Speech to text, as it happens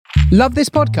Love this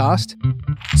podcast?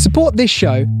 Support this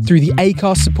show through the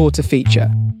Acast supporter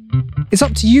feature. It's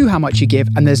up to you how much you give,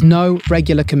 and there's no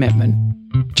regular commitment.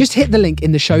 Just hit the link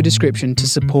in the show description to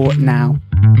support now.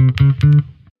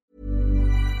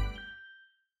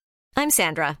 I'm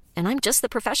Sandra, and I'm just the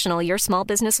professional your small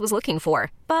business was looking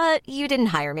for. But you didn't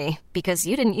hire me because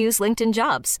you didn't use LinkedIn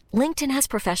Jobs. LinkedIn has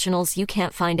professionals you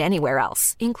can't find anywhere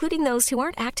else, including those who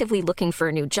aren't actively looking for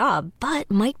a new job, but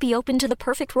might be open to the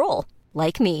perfect role,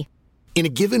 like me. In a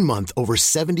given month, over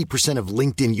 70% of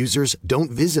LinkedIn users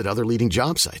don't visit other leading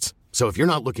job sites. So if you're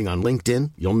not looking on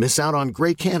LinkedIn, you'll miss out on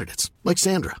great candidates like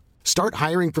Sandra. Start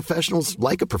hiring professionals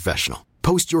like a professional.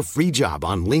 Post your free job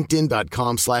on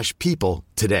linkedin.com/people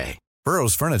today.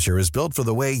 Burrow's furniture is built for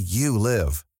the way you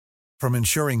live. From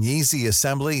ensuring easy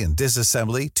assembly and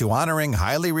disassembly to honoring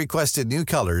highly requested new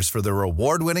colors for their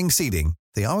award-winning seating,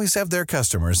 they always have their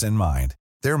customers in mind.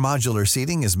 Their modular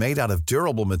seating is made out of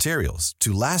durable materials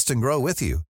to last and grow with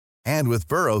you. And with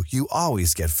Burrow, you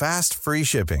always get fast, free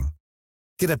shipping.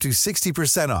 Get up to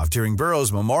 60% off during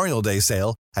Burrow's Memorial Day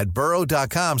sale at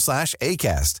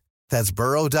burrow.com/ACAST. That's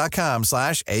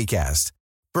burrow.com/ACAST.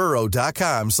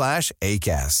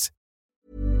 burrow.com/ACAST.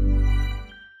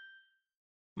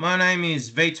 My name is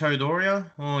Vito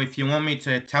Doria, or if you want me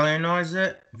to Italianize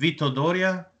it, Vito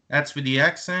Doria. That's with the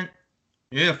accent.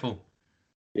 Beautiful.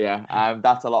 Yeah,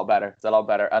 that's a lot better. It's a lot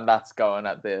better. And that's going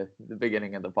at the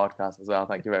beginning of the podcast as well.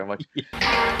 Thank you very much.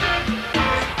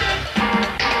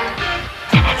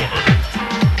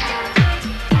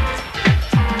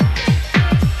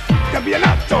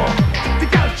 Campionato di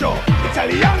calcio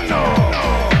italiano.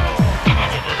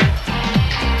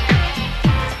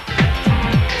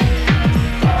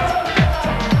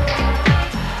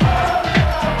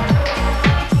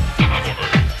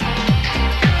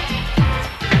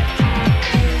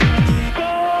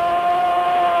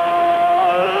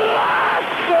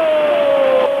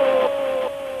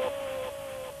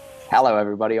 Hello,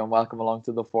 everybody, and welcome along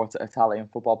to the Forza Italian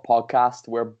Football Podcast.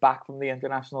 We're back from the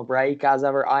international break. As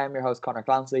ever, I am your host, Connor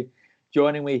Clancy.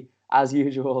 Joining me, as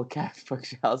usual, Kev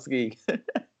Puchalski.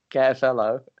 Kev,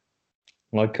 hello.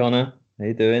 Hi, Connor. How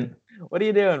you doing? What are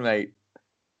you doing, mate?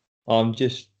 I'm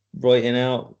just writing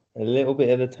out a little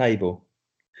bit of the table.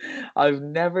 I've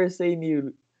never seen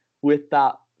you with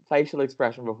that facial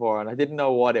expression before, and I didn't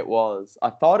know what it was. I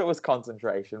thought it was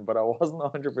concentration, but I wasn't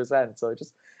 100%, so I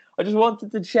just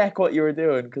wanted to check what you were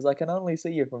doing because I can only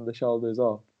see you from the shoulders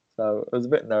up. So I was a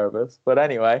bit nervous. But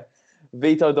anyway,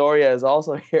 Vito Doria is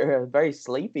also here. Very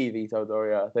sleepy Vito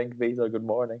Doria, I think. Vito, good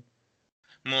morning.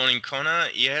 Morning, Connor.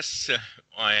 Yes,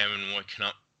 I haven't woken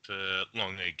up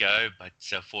long ago, but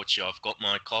fortunately I've got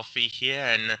my coffee here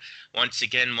and once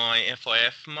again my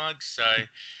FIF mug. So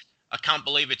I can't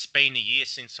believe it's been a year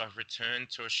since I've returned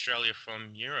to Australia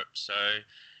from Europe. So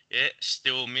yeah,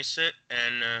 still miss it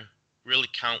and really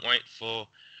can't wait for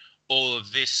all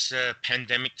of this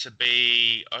pandemic to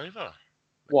be over.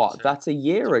 What? That's a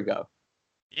year ago?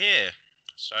 Yeah.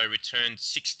 So I returned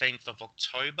 16th of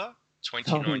October,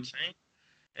 2019.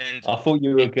 And I thought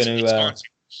you were going to.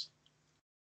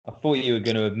 I thought you were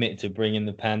going to admit to bringing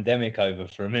the pandemic over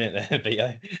for a minute there,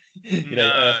 Vito.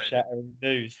 Earth-shattering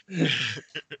news.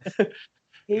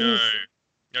 No,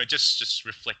 just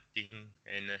reflecting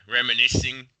and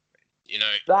reminiscing.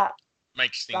 That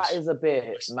makes things. That is a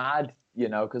bit mad,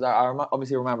 because I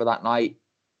obviously remember that night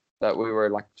that we were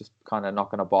like just kind of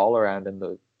knocking a ball around in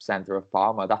the center of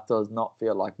Palma. That does not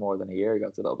feel like more than a year ago.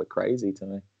 It's a little bit crazy to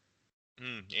me.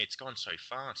 It's gone so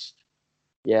fast.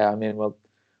 Yeah, I mean, well,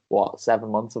 what, 7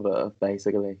 months of it,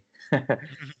 basically.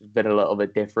 Been a little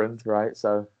bit different, right?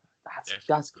 So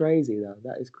that's crazy, though.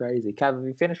 That is crazy. Kev, have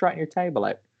you finished writing your table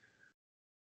out?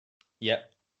 Yep.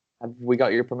 Have we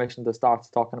got your permission to start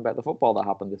talking about the football that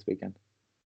happened this weekend?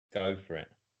 Go for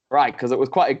it. Right, because it was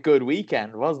quite a good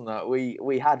weekend, wasn't it?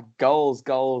 We had goals,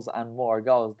 and more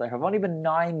goals. There have only been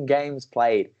 9 games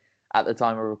played at the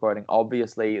time of recording.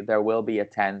 Obviously, there will be a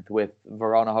 10th with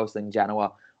Verona hosting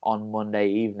Genoa on Monday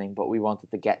evening, but we wanted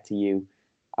to get to you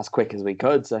as quick as we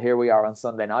could. So here we are on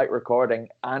Sunday night recording,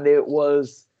 and it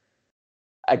was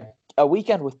a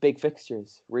weekend with big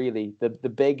fixtures, really. The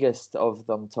biggest of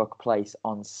them took place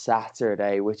on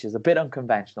Saturday, which is a bit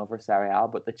unconventional for Serie A,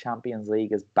 but the Champions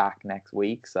League is back next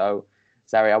week, so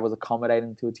Serie A was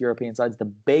accommodating to its European sides. The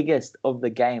biggest of the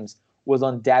games was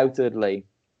undoubtedly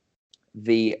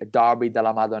the Derby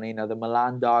della Madonnina, the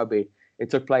Milan Derby. It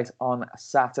took place on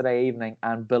Saturday evening,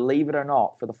 and believe it or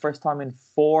not, for the first time in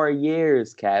 4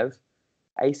 years, Kev,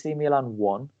 AC Milan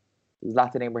won.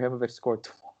 Zlatan Ibrahimovic scored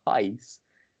twice,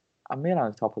 and Milan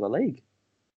are top of the league.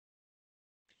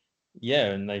 Yeah,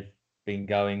 and they've been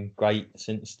going great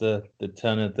since the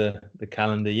turn of the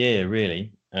calendar year,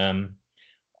 really.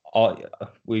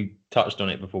 We touched on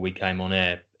it before we came on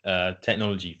air.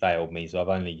 Technology failed me, so I've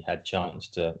only had chance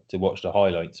to watch the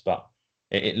highlights, but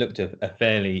it looked a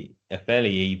fairly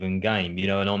even game,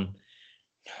 and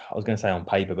I was going to say on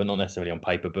paper, but not necessarily on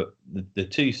paper, but the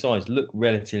two sides look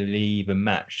relatively even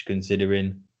matched,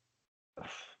 considering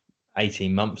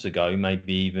 18 months ago,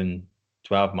 maybe even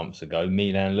 12 months ago,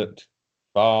 Milan looked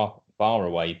far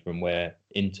away from where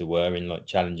Inter were in like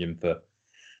challenging for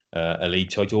a league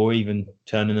title or even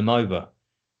turning them over.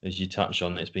 As you touched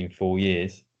on, it's been 4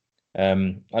 years. I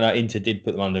know Inter did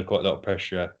put them under quite a lot of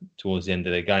pressure towards the end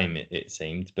of the game, it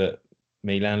seemed, but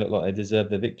Milan looked like they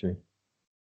deserved the victory.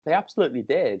 They absolutely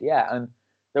did, yeah. And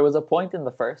there was a point in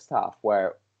the first half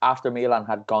where after Milan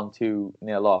had gone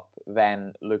 2-0 up,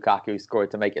 then Lukaku scored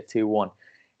to make it 2-1.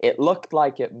 It looked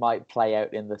like it might play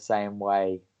out in the same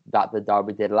way that the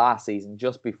derby did last season,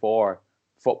 just before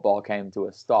football came to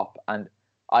a stop. And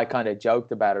I kind of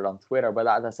joked about it on Twitter, but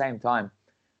at the same time,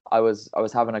 I was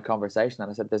having a conversation and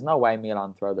I said, there's no way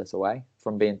Milan throw this away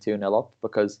from being 2-0 up,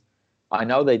 because I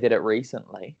know they did it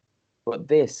recently, but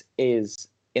this is,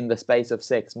 in the space of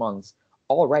 6 months,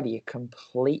 already a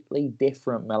completely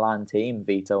different Milan team,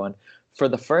 Vito. And for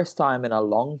the first time in a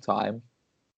long time,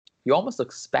 you almost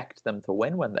expect them to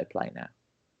win when they play now.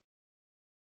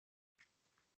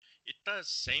 It does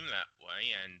seem that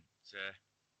way, and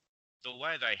the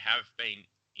way they have been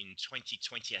in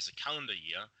 2020 as a calendar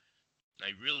year,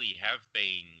 they really have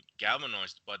been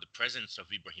galvanised by the presence of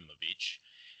Ibrahimovic,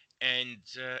 and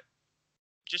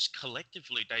just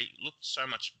collectively they looked so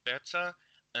much better.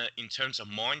 In terms of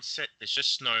mindset, there's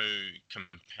just no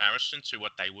comparison to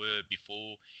what they were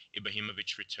before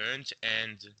Ibrahimovic returned.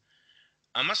 And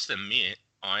I must admit,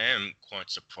 I am quite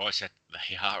surprised that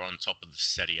they are on top of the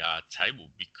Serie A table,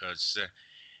 because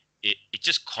it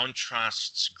just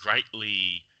contrasts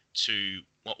greatly to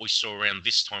what we saw around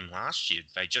this time last year.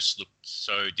 They just looked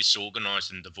so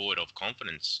disorganised and devoid of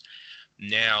confidence.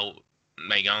 Now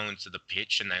they go into the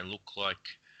pitch and they look like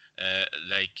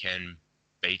they can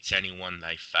beat anyone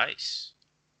they face.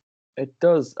 It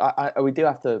does. We do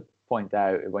have to point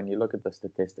out, when you look at the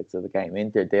statistics of the game,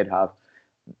 Inter did have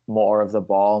more of the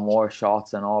ball, more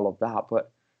shots and all of that.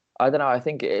 But I don't know, I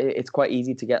think it's quite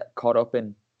easy to get caught up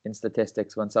in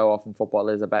statistics when so often football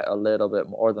is about a little bit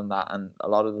more than that. And a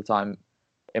lot of the time,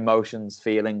 emotions,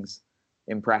 feelings,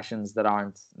 impressions that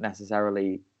aren't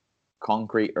necessarily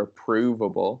concrete or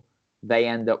provable, they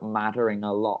end up mattering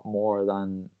a lot more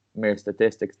than mere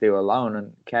statistics do alone.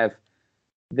 And Kev,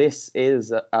 this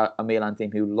is a Milan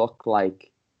team who look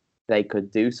like they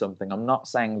could do something. I'm not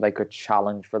saying they could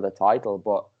challenge for the title,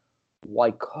 but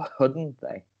why couldn't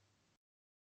they?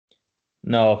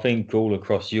 No, I think all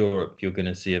across Europe you're going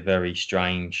to see a very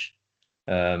strange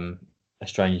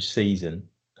season.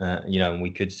 And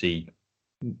we could see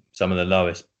some of the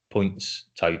lowest points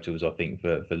totals, I think,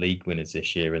 for league winners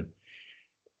this year, and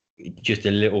just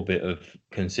a little bit of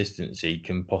consistency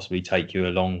can possibly take you a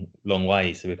long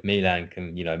way. So if Milan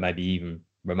can, maybe even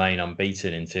remain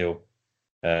unbeaten until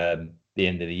the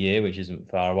end of the year, which isn't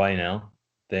far away now,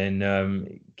 then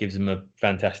it gives them a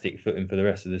fantastic footing for the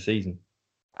rest of the season.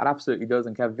 It absolutely does.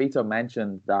 And Kev, Vito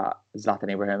mentioned that Zlatan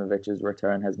Ibrahimovic's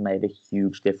return has made a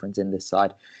huge difference in this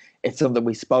side. It's something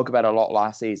we spoke about a lot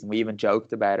last season. We even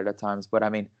joked about it at times. But I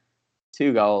mean,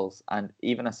 2 goals, and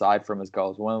even aside from his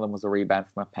goals, one of them was a rebound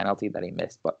from a penalty that he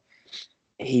missed. But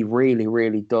he really,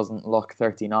 really doesn't look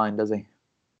 39, does he?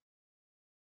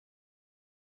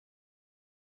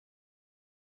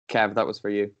 Kev, that was for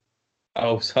you.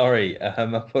 Oh, sorry. I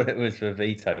thought it was for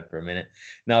Vito for a minute.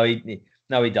 No, he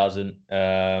doesn't.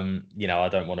 I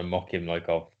don't want to mock him like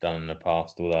I've done in the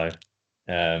past, although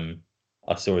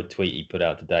I saw a tweet he put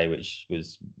out today, which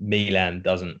was, Milan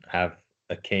doesn't have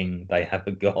a king, they have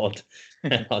a god.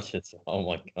 And I was just, oh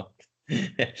my god.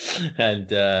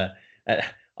 And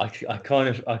I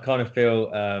kind of feel,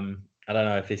 I don't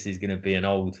know if this is going to be an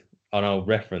old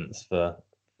reference for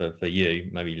you,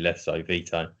 maybe less so,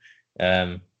 Vito.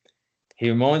 He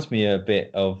reminds me a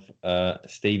bit of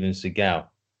Steven Seagal.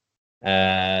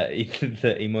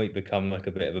 That he might become like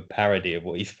a bit of a parody of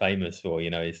what he's famous for,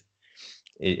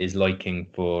 his liking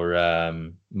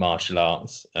for martial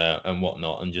arts and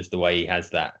whatnot, and just the way he has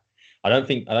that. I don't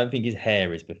think his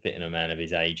hair is befitting a man of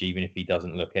his age, even if he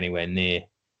doesn't look anywhere near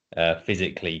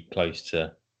physically close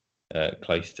to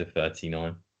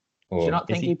 39. Do you not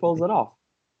think he pulls it off?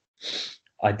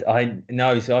 I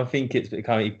no, so I think it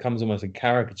becomes almost a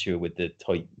caricature with the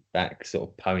tight back sort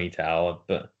of ponytail,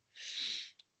 but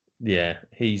yeah,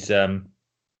 he's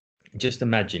just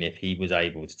imagine if he was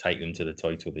able to take them to the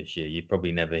title this year. You'd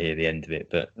probably never hear the end of it,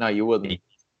 but No, you wouldn't.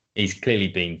 He's clearly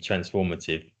been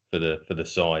transformative for the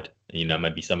side.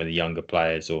 Maybe some of the younger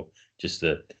players or just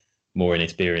the more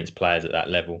inexperienced players at that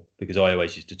level. Because I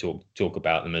always used to talk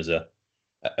about them as a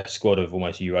squad of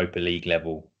almost Europa League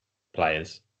level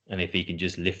players, and if he can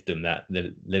just lift them that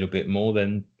little bit more,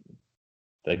 then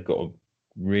they've got a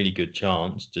really good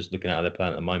chance. Just looking at how they're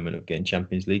playing at the moment of getting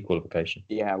Champions League qualification.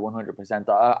 Yeah, 100%.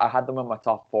 I had them in my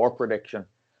top 4 prediction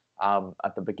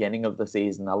at the beginning of the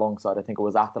season, alongside, I think it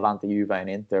was Atalanta, Juve, and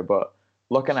Inter. But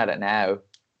looking at it now,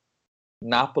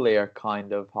 Napoli are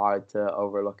kind of hard to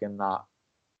overlook in that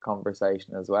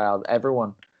conversation as well.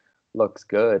 Everyone looks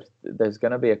good. There's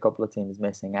going to be a couple of teams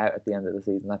missing out at the end of the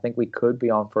season. I think we could be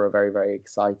on for a very, very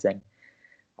exciting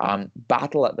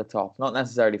battle at the top. Not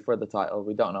necessarily for the title.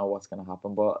 We don't know what's going to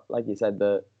happen. But like you said,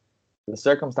 the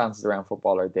circumstances around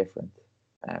football are different.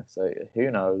 So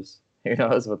who knows? Who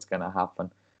knows what's going to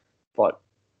happen? But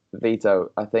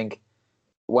Vito, I think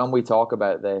when we talk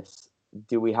about this,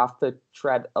 do we have to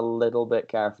tread a little bit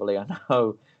carefully? I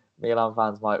know Milan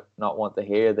fans might not want to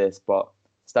hear this, but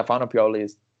Stefano Pioli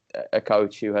is a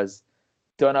coach who has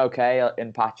done okay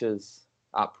in patches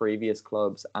at previous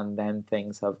clubs, and then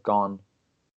things have gone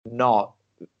not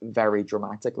very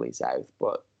dramatically south,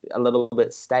 but a little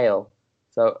bit stale.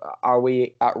 So are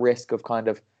we at risk of kind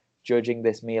of judging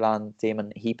this Milan team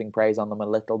and heaping praise on them a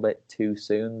little bit too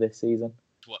soon this season?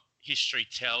 What history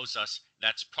tells us,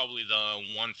 that's probably the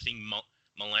one thing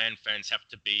Milan fans have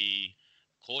to be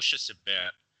cautious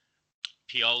about.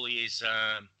 Pioli is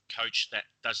a coach that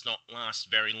does not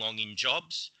last very long in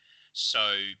jobs.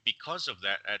 So because of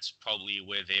that, that's probably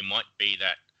where there might be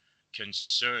that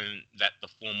concern that the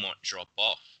form might drop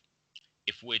off.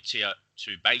 If we're to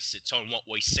base it on what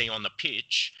we see on the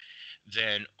pitch,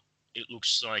 then it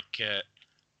looks like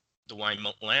the way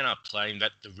Milan are playing,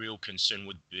 that the real concern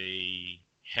would be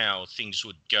how things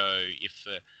would go if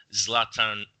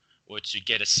Zlatan were to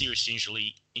get a serious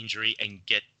injury and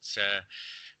get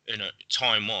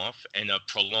time off, and a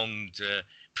prolonged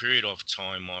period of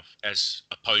time off, as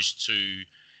opposed to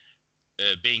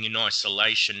being in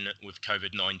isolation with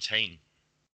COVID-19.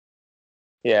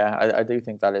 Yeah, I do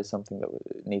think that is something that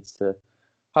needs to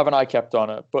have an eye kept on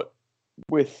it. But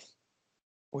with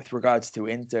regards to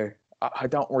Inter, I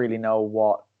don't really know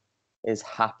what is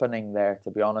happening there,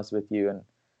 to be honest with you. And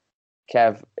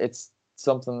Kev, it's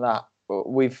something that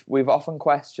we've often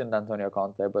questioned Antonio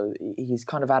Conte, but he's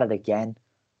kind of at it again.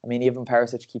 I mean, even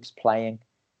Perisic keeps playing.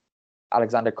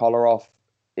 Alexander Kolarov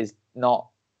is not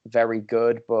very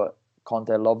good, but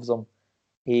Conte loves him.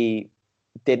 He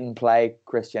didn't play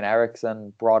Christian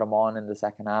Eriksen, brought him on in the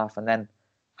second half, and then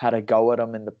had a go at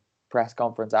him in the press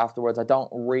conference afterwards. I don't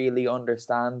really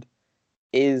understand.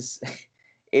 Is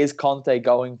Conte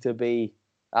going to be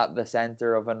at the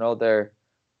center of another?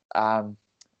 I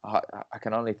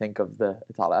can only think of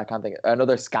I can't think of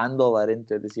another scandal at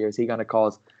Inter this year. Is he going to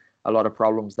cause a lot of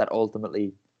problems that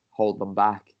ultimately hold them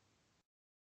back?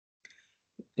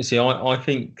 You see, I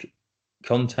think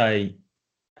Conte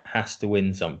has to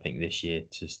win something this year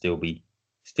to still be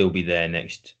there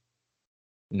next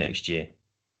year.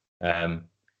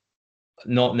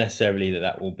 Not necessarily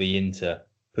that will be into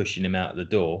pushing him out the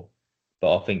door,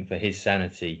 but I think for his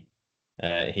sanity,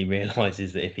 he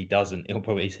realises that if he doesn't,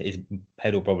 his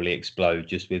head will probably explode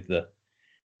just with the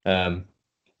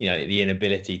the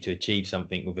inability to achieve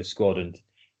something with a squad. And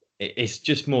it's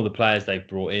just more the players they've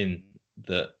brought in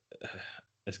that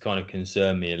has kind of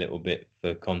concerned me a little bit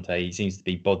for Conte. He seems to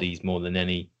be bodies more than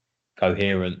any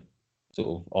coherent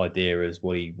sort of idea as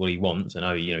what he wants. I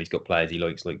know he's got players he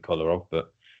likes, like Kolarov,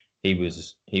 but he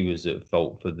was at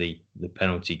fault for the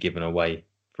penalty given away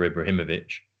for Ibrahimovic.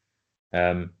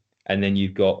 And then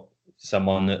you've got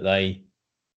someone that they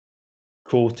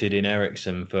courted in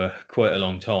Eriksen for quite a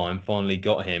long time, finally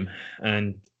got him,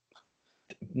 and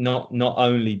not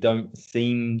only don't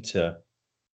seem to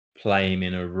play him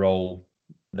in a role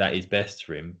that is best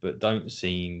for him, but don't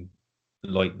seem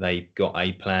like they've got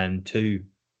a plan to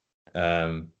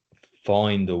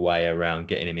find a way around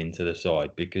getting him into the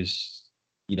side, because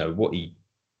what he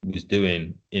was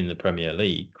doing in the Premier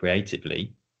League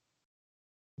creatively,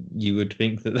 you would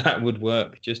think that would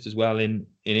work just as well in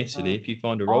Italy if you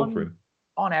find a role for him.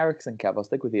 On Eriksen, Kev, I'll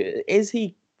stick with you. Is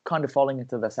he kind of falling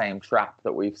into the same trap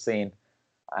that we've seen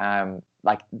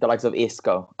like the likes of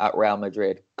Isco at Real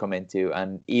Madrid come into,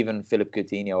 and even Philippe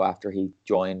Coutinho after he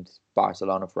joined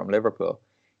Barcelona from Liverpool,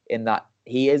 in that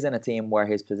he is in a team where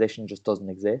his position just doesn't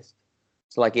exist?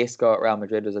 So like Isco at Real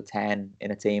Madrid was a 10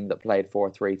 in a team that played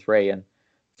 4-3-3, and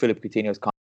Philippe Coutinho's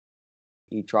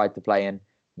he tried to play in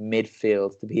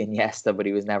midfield to be Iniesta, but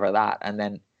he was never that. And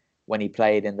then when he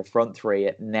played in the front three,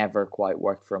 it never quite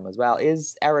worked for him as well.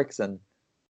 Is Eriksen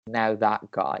now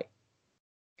that guy?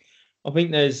 I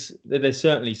think there's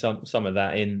certainly some of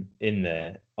that in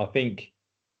there. I think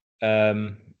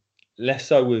less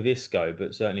so with Isco,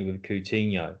 but certainly with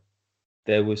Coutinho,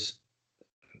 there was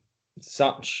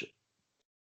such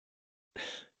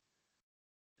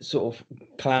sort of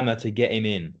clamour to get him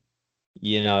in.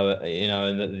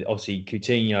 And obviously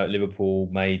Coutinho at Liverpool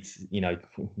made,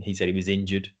 he said he was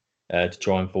injured to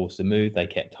try and force the move. They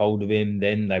kept hold of him.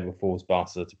 Then they were forced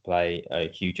Barca to play a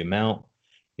huge amount.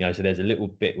 So there's a little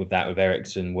bit with that with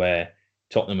Eriksen where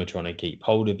Tottenham are trying to keep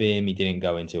hold of him. He didn't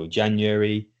go until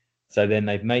January. So then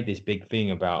they've made this big thing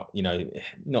about,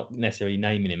 not necessarily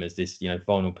naming him as this,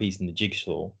 final piece in the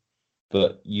jigsaw,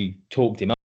 but you talked him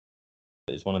up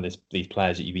as one of these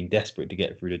players that you've been desperate to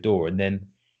get through the door. And then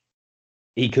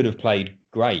he could have played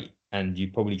great and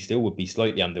you probably still would be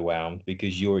slightly underwhelmed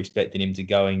because you're expecting him to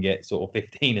go and get sort of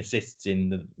 15 assists in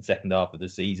the second half of the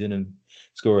season and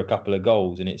score a couple of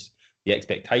goals. And it's the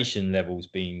expectation levels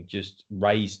being just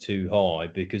raised too high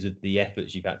because of the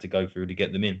efforts you've had to go through to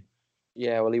get them in.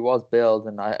 Yeah, well, he was billed,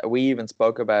 and we even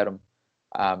spoke about him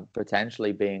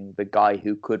potentially being the guy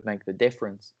who could make the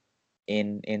difference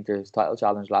in Inter's title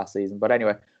challenge last season. But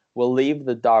anyway, we'll leave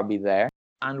the derby there,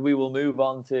 and we will move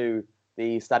on to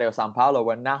the Stadio San Paolo,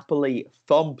 where Napoli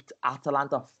thumped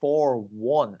Atalanta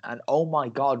 4-1. And oh my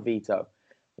God, Vito,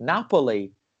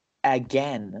 Napoli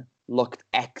again looked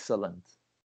excellent.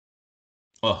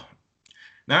 Oh,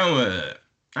 they were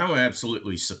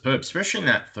absolutely superb, especially in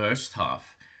that first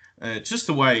half. Just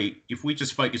the way, if we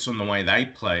just focus on the way they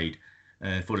played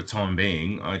for the time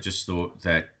being, I just thought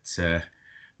that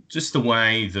just the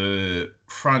way the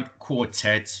front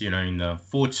quartet, in the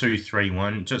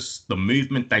 4-2-3-1, just the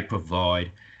movement they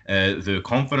provide, the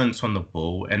confidence on the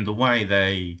ball, and the way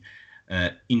they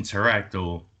interact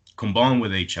or combine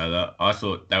with each other, I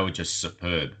thought they were just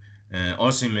superb.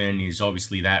 Osimhen is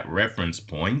obviously that reference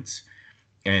point.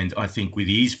 And I think with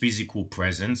his physical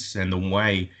presence and the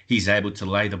way he's able to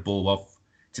lay the ball off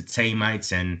to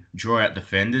teammates and draw out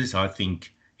defenders, I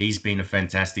think he's been a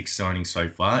fantastic signing so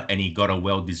far. And he got a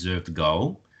well-deserved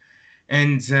goal.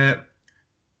 And Hirving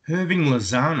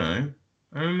Lozano,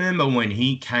 I remember when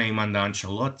he came under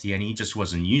Ancelotti and he just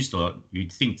wasn't used to it,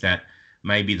 you'd think that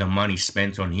maybe the money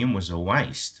spent on him was a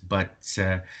waste. But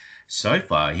so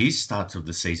far, his start of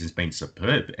the season's been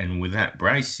superb. And with that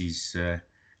brace, he's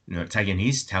taking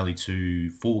his tally to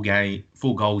 4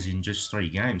 goals in just 3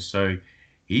 games. So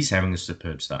he's having a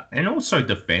superb start. And also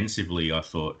defensively, I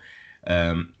thought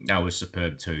that was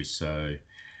superb too. So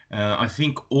I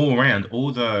think all around,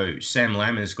 although Sam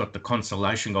Lammer's got the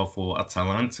consolation goal for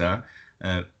Atalanta,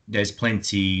 there's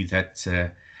plenty that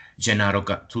Gennaro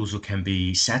Gattuso can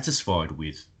be satisfied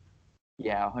with.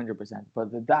 Yeah, 100%.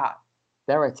 But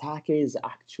their attack is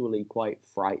actually quite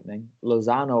frightening.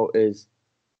 Lozano is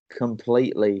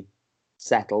completely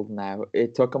settled now.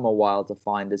 It took him a while to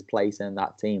find his place in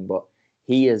that team, but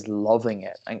he is loving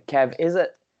it. And Kev,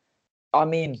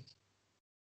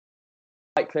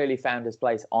 quite clearly found his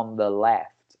place on the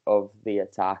left of the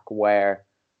attack where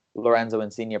Lorenzo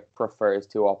Insigne prefers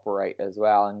to operate as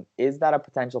well. And is that a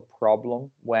potential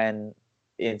problem when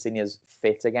Insigne's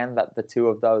fit again, that the two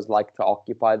of those like to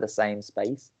occupy the same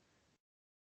space?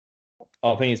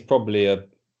 I think it's probably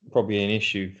an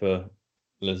issue for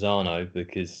Lozano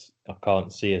because I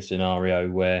can't see a scenario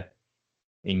where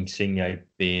Insigne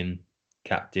being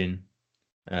captain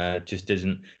just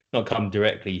doesn't not come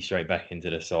directly straight back into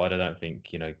the side. I don't think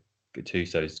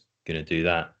Gattuso's going to do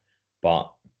that,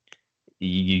 but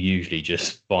you usually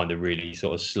just find a really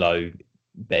sort of slow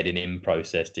bedding in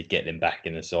process to get them back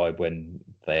in the side when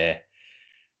they're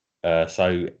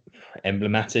so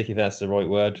emblematic, if that's the right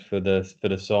word for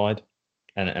the side,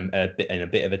 and a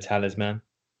bit of a talisman.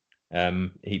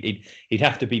 He'd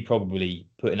have to be probably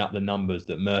putting up the numbers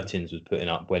that Mertens was putting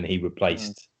up when he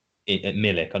replaced at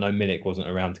Milik. I know Milik wasn't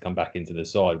around to come back into the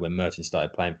side when Mertens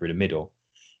started playing through the middle,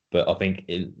 but I think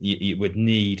you would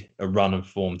need a run of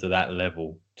form to that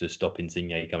level to stop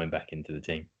Insigne coming back into the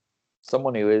team.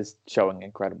 Someone who is showing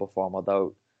incredible form,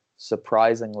 although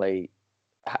surprisingly,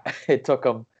 it took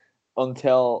him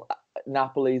until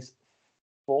Napoli's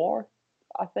 4th,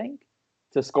 I think,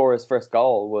 to score his first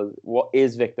goal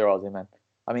is Victor Osimhen.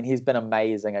 I mean, he's been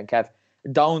amazing. And Kev,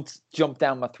 don't jump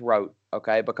down my throat,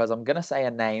 okay? Because I'm going to say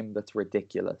a name that's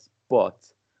ridiculous.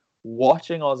 But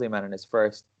watching Osimhen in his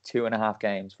first 2.5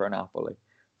 games for Napoli,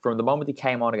 from the moment he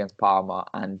came on against Parma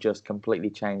and just completely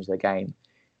changed the game,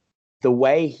 the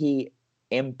way he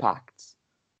impacts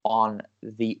on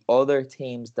the other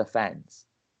team's defense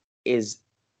is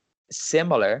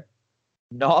similar,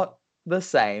 not the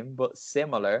same, but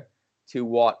similar to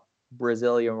what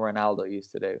Brazilian Ronaldo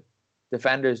used to do.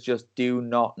 Defenders just do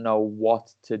not know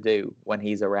what to do when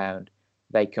he's around.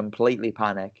 They completely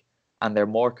panic, and they're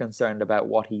more concerned about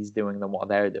what he's doing than what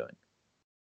they're doing.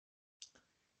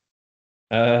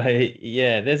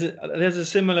 Yeah, there's a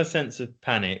similar sense of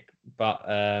panic, but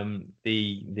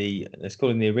the let's call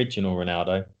him the original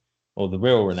Ronaldo or the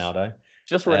real Ronaldo.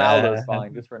 Just Ronaldo's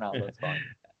fine. Just Ronaldo's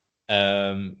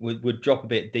fine. Would drop a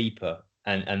bit deeper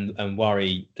and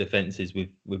worry defenses with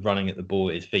running at the ball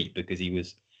at his feet, because he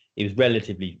was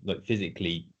relatively like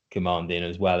physically commanding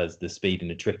as well as the speed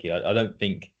and the tricky. I don't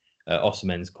think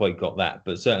Osimhen's quite got that,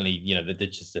 but certainly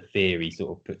just the fear he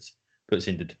sort of puts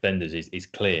into defenders is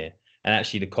clear. And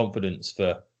actually, the confidence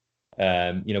for,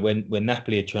 when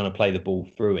Napoli are trying to play the ball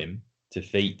through him, to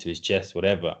feet, to his chest,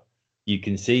 whatever, you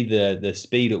can see the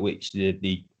speed at which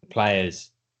the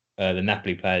players, the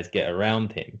Napoli players, get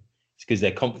around him. It's because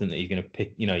they're confident that he's going to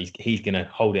pick, he's going to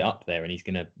hold it up there, and he's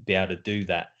going to be able to do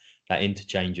that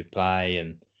interchange of play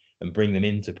and bring them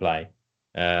into play.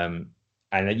 And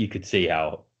you could see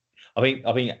how, I think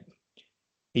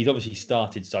he's obviously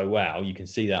started so well. You can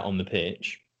see that on the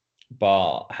pitch.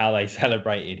 But how they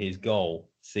celebrated his goal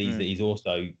sees that he's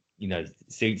also,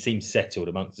 seems settled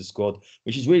amongst the squad,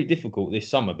 which is really difficult this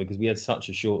summer because we had such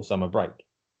a short summer break.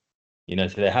 So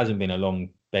there hasn't been a long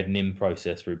bedding in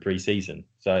process through pre-season.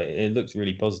 So it looks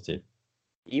really positive.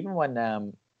 Even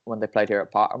when they played here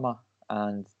at Parma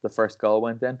and the first goal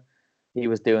went in, he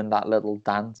was doing that little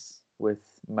dance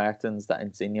with Mertens that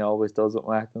Insigne always does with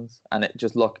Mertens, and it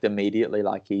just looked immediately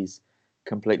like he's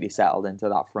completely settled into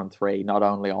that front three, not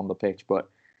only on the pitch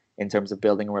but in terms of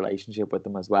building a relationship with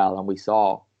them as well. And we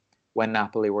saw when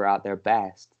Napoli were at their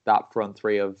best, that front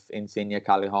three of Insigne,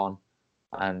 Callejon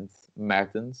and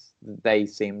Mertens, they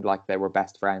seemed like they were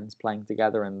best friends playing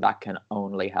together, and that can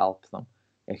only help them.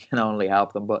 It can only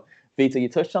help them. But Vito, you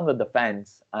touched on the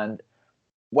defence, and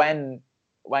when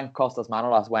Kostas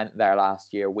Manolas went there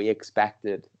last year, we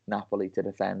expected Napoli to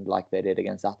defend like they did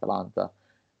against Atalanta.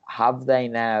 Have they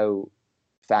now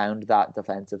found that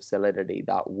defensive solidity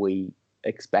that we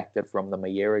expected from them a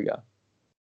year ago?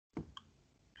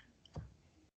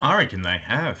 I reckon they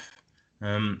have.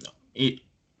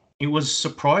 It was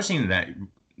surprising that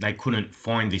they couldn't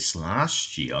find this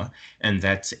last year, and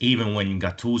that even when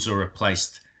Gattuso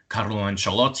replaced Carlo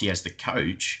Ancelotti as the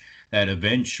coach, that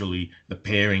eventually the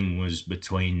pairing was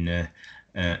between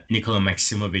Nikola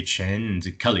Maximovic and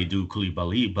Kalidou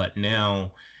Koulibaly. But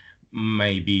now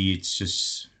maybe it's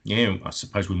just, I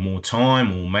suppose with more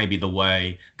time, or maybe the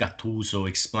way Gattuso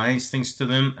explains things to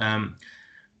them,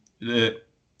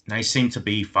 they seem to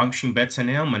be functioning better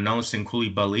now, Manolas and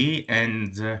Koulibaly,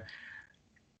 and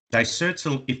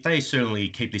if they certainly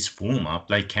keep this form up,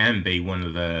 they can be one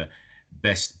of the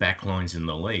best backlines in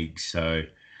the league. So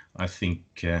I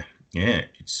think,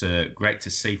 it's great to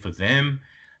see for them.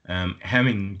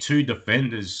 Having two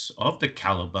defenders of the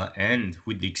caliber and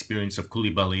with the experience of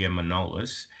Koulibaly and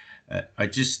Manolas,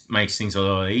 it just makes things a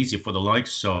lot easier for the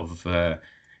likes of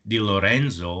Di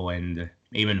Lorenzo and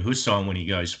even Hussein when he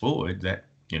goes forward, that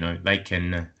they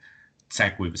can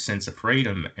attack with a sense of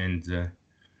freedom. And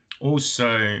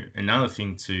also another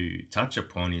thing to touch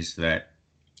upon is that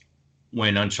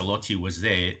when Ancelotti was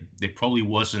there probably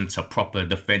wasn't a proper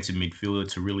defensive midfielder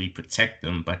to really protect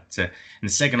them. But in the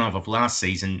second half of last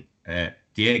season,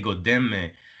 Diego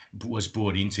Demme was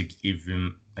brought in to give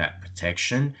him that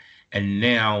protection. And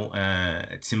now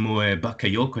Timur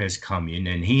Bakayoko has come in,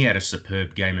 and he had a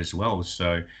superb game as well.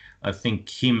 So I think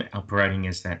him operating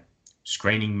as that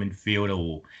screening midfielder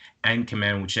or anchor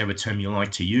man, whichever term you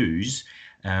like to use,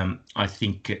 I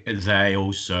think they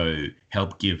also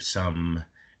help give some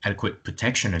adequate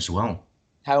protection as well.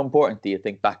 How important do you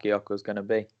think Bakayoko is going to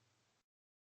be?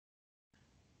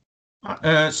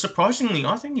 Surprisingly,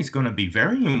 I think he's going to be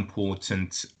very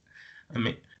important. I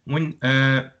mean, when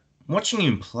watching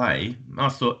him play, I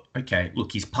thought, okay,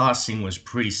 look, his passing was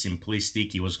pretty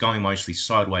simplistic. He was going mostly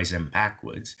sideways and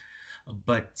backwards.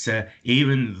 But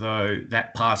even though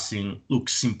that passing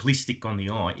looks simplistic on the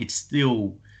eye, it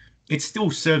still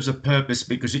serves a purpose,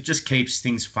 because it just keeps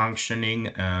things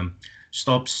functioning,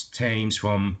 stops teams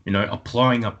from,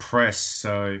 applying a press.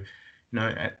 So,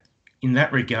 in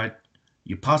that regard,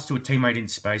 you pass to a teammate in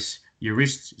space, you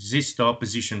resist the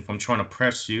opposition from trying to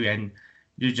press you, and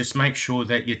you just make sure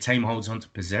that your team holds onto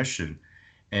possession.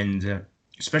 And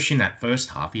especially in that first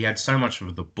half, he had so much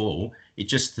of the ball, it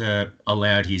just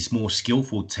allowed his more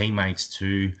skillful teammates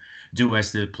to do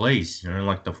as they please.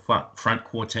 Like the front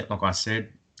quartet, like I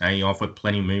said, they offered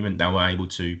plenty of movement. They were able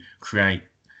to create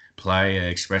play,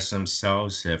 express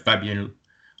themselves. Fabian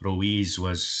Ruiz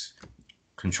was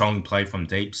controlling play from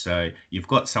deep. So you've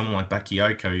got someone like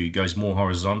Bakayoko who goes more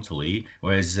horizontally,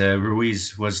 whereas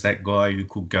Ruiz was that guy who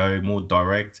could go more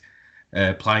direct,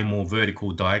 play more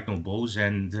vertical diagonal balls.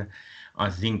 And I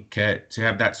think to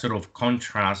have that sort of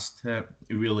contrast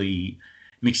really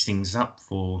mix things up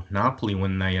for Napoli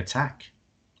when they attack.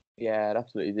 Yeah, it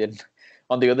absolutely did.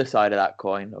 On the other side of that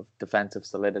coin of defensive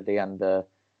solidity and a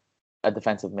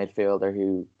defensive midfielder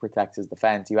who protects his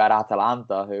defense, you had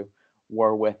Atalanta, who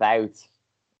were without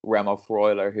Remo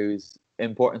Freuler, whose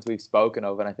importance we've spoken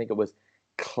of, and I think it was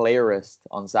clearest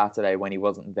on Saturday when he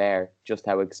wasn't there, just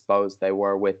how exposed they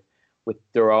were with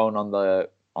Duron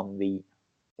on the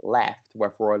left, where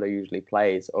Freuler usually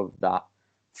plays, of that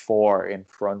 4 in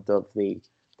front of the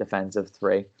defensive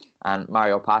 3, and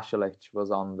Mario Pasalic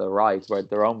was on the right, where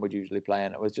Duron would usually play,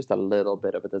 and it was just a little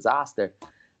bit of a disaster.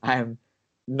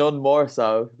 None more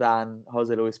so than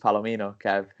Jose Luis Palomino,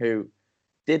 Kev, who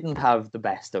didn't have the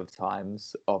best of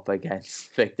times up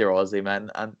against Victor Osimhen,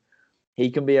 and he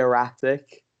can be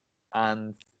erratic,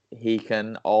 and he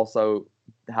can also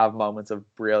have moments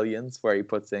of brilliance where he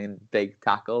puts in big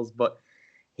tackles, but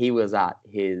he was at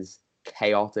his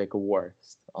chaotic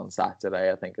worst on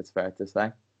Saturday, I think it's fair to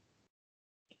say.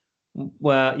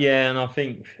 Well, yeah, and I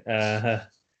think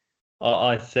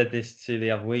I said this to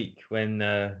the other week when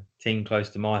a team close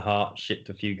to my heart shipped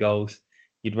a few goals.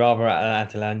 You'd rather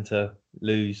Atalanta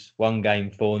lose one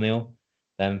game 4-0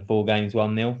 than 4 games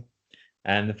 1-0.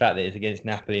 And the fact that it's against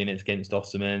Napoli and it's against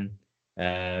Osimhen,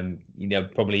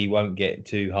 probably won't get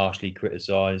too harshly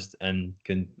criticised and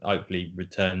can hopefully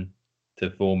return to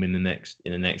form in the next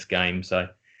game. So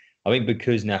I think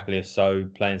because Napoli are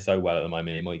playing so well at the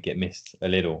moment, it might get missed a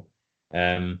little.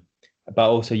 But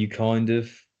also you kind of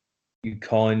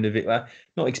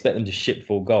not expect them to ship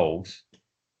 4 goals,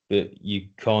 but you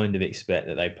kind of expect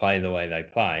that they play the way they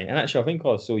play. And actually, I think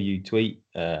I saw you tweet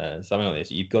something like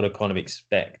this. You've got to kind of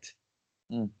expect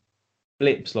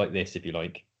blips like this, if you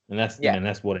like. And that's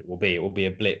that's what it will be. It will be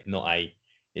a blip,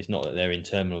 it's not that they're in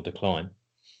terminal decline.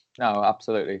 No,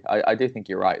 absolutely. I do think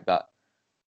you're right that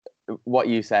what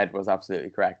you said was absolutely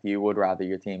correct. You would rather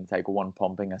your team take 1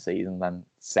 pumping a season than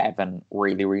 7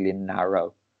 really, really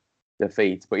narrow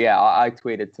defeats. But yeah, I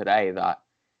tweeted today that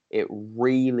it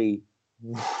really,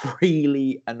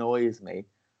 really annoys me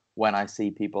when I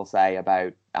see people say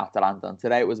about Atalanta. And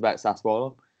today it was about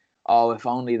Sassuolo. Oh, if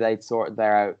only they'd sort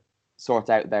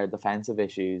out their defensive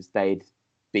issues, they'd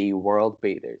be world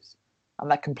beaters. And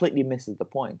that completely misses the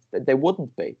point. They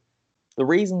wouldn't be. The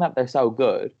reason that they're so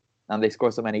good and they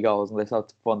score so many goals and they're so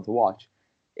fun to watch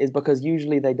is because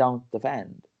usually they don't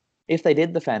defend. If they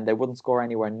did defend, they wouldn't score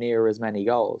anywhere near as many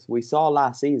goals. We saw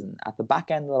last season, at the back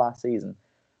end of the last season,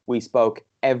 we spoke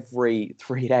every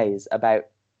 3 days about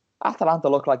Atalanta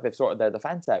look like they've sorted their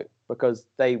defence out because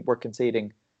they were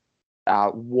conceding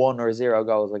 1 or 0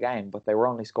 goals a game, but they were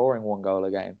only scoring 1 goal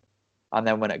a game. And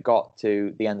then when it got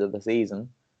to the end of the season,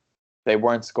 they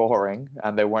weren't scoring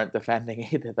and they weren't defending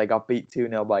either. They got beat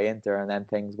 2-0 by Inter, and then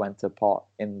things went to pot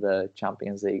in the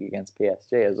Champions League against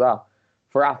PSG as well.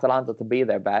 For Atalanta to be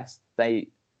their best,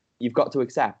 you've got to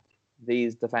accept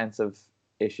these defensive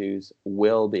issues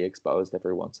will be exposed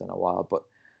every once in a while, but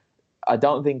I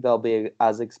don't think they'll be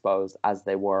as exposed as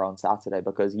they were on Saturday,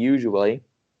 because usually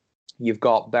you've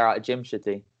got Berat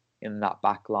Jimshiti in that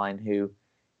back line, who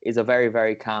is a very,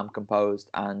 very calm, composed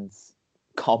and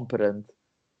competent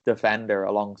defender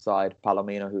alongside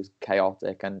Palomino, who's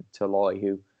chaotic, and Toloi,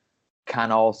 who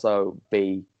can also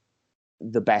be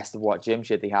the best of what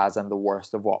Jimshiti has and the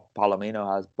worst of what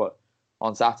Palomino has. But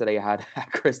on Saturday, you had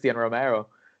Christian Romero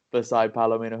beside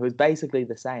Palomino, who's basically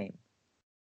the same.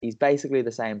 He's basically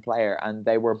the same player, and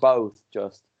they were both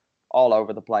just all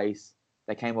over the place.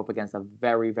 They came up against a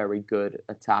very, very good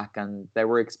attack, and they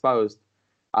were exposed.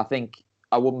 I think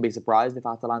I wouldn't be surprised if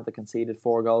Atalanta conceded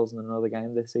 4 goals in another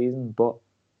game this season, but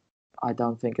I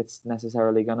don't think it's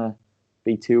necessarily going to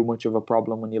be too much of a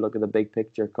problem when you look at the big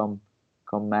picture come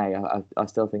May. I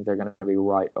still think they're going to be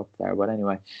right up there. But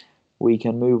anyway, we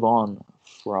can move on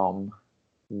from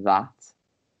that,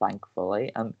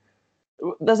 thankfully. And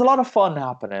there's a lot of fun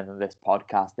happening in this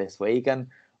podcast this week, and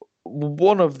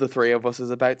one of the 3 of us is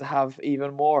about to have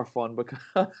even more fun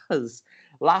because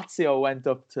Lazio went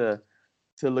up to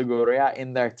Liguria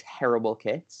in their terrible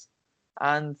kits,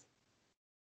 and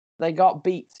they got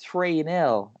beat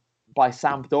 3-0 by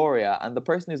Sampdoria, and the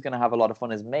person who's going to have a lot of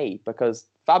fun is me, because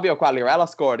Fabio Quagliarella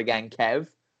scored again. Kev,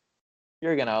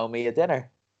 you're going to owe me a dinner.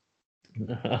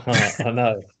 I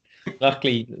know.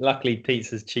 Luckily,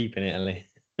 pizza's cheap in Italy.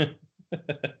 But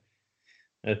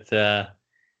I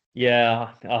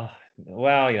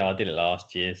did it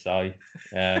last year, so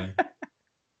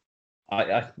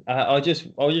I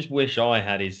just wish I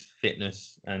had his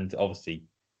fitness and obviously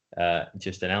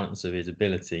just an ounce of his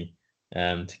ability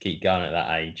to keep going at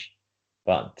that age,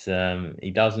 but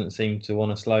he doesn't seem to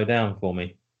want to slow down for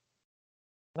me.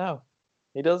 No,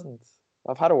 he doesn't.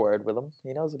 I've had a word with him.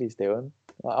 He knows what he's doing.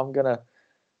 I'm gonna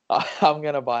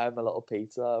buy him a little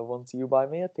pizza once you buy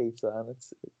me a pizza, and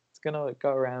it's gonna go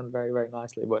around very, very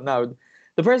nicely. But no,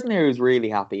 the person who's really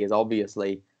happy is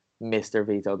obviously Mr.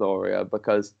 Vito Doria,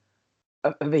 because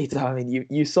Vito, I mean,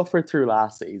 you suffered through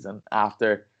last season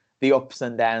after the ups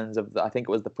and downs of I think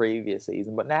it was the previous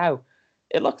season, but now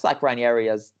it looks like Ranieri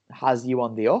has you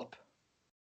on the up.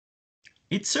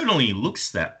 It certainly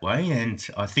looks that way, and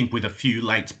I think with a few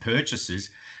late purchases,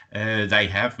 they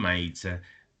have made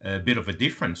a bit of a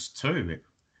difference too.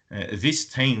 This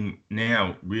team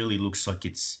now really looks like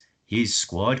it's his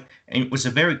squad, and it was a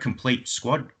very complete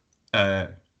squad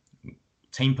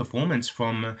team performance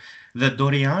from the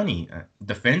Doriani.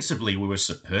 Defensively, we were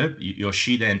superb.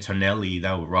 Yoshida and Tonelli,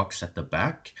 they were rocks at the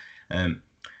back.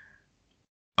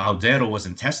 Aldero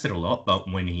wasn't tested a lot, but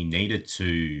when he needed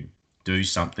to do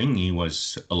something, he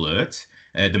was alert.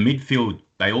 The midfield,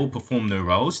 they all performed their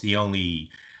roles. The only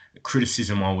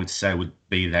criticism I would say would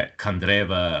be that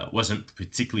Candreva wasn't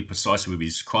particularly precise with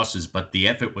his crosses, but the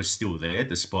effort was still there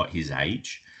despite his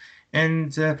age.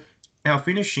 And our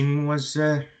finishing was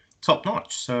top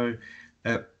notch. So,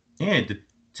 the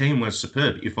team was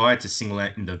superb. If I had to single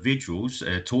out individuals,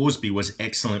 Torsby was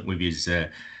excellent with his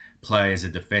play as a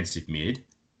defensive mid.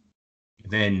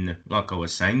 Then, like I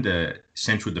was saying, the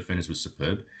central defenders were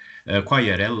superb.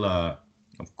 Quagliarella,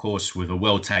 of course, with a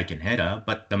well-taken header,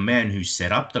 but the man who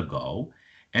set up the goal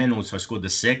and also scored the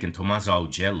second, Tommaso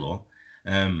Augello,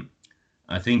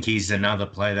 I think he's another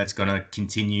player that's going to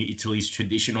continue Italy's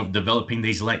tradition of developing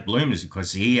these late bloomers,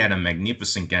 because he had a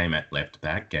magnificent game at left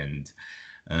back, and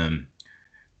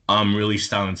I'm really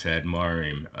starting to admire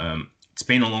him. It's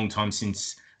been a long time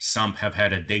since Sump have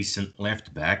had a decent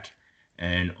left back,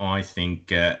 and I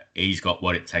think he's got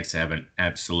what it takes to have an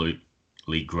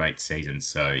absolutely great season.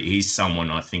 So he's someone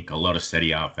I think a lot of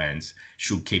Serie A fans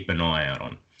should keep an eye out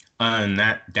on. And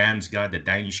that Damsgaard, the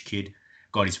Danish kid,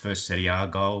 got his first Serie A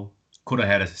goal. Could have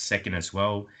had a second as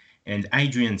well. And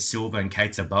Adrian Silva and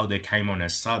Keita Balde came on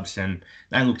as subs, and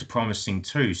they looked promising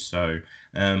too. So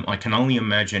I can only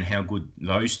imagine how good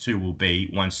those two will be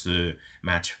once the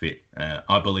match fit.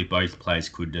 I believe both players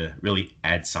could really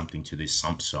add something to this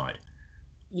Sump side.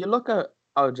 You look at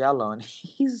Augello, and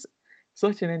he's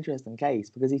such an interesting case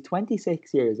because he's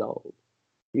 26 years old.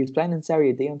 He was playing in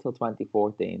Serie D until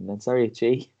 2014, then Serie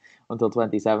C until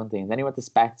 2017. Then he went to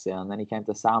Spezia, and then he came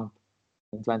to Samp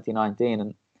in 2019.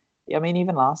 And I mean,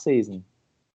 even last season,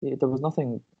 there was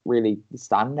nothing really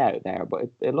standout there, but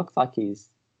it looks like he's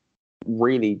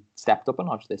really stepped up a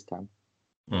notch this term.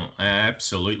 Oh,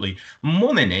 absolutely.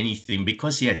 More than anything,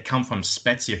 because he had come from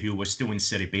Spezia, who was still in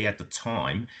Serie B at the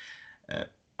time,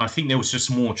 I think there was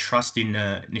just more trust in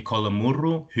Nicola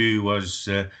Murro, who was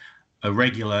a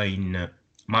regular in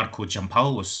Marco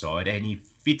Giampaolo's side, and he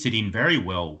fitted in very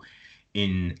well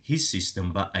in his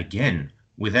system. But again,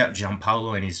 without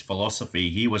Giampaolo and his philosophy,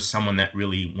 he was someone that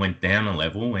really went down a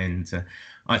level. And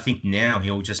I think now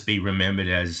he'll just be remembered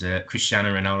as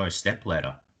Cristiano Ronaldo's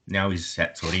stepladder. Now he's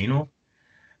at Torino.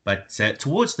 But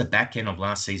towards the back end of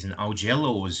last season,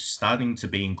 Augello was starting to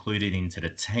be included into the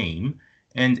team,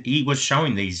 and he was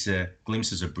showing these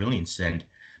glimpses of brilliance. And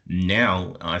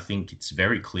now I think it's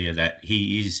very clear that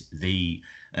he is the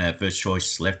first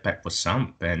choice left back for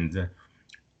Sump. And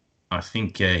I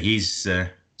think his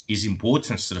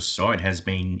importance to the side has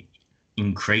been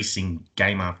increasing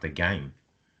game after game.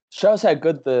 Shows how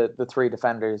good the three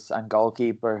defenders and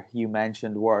goalkeeper you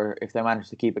mentioned were if they managed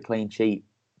to keep a clean sheet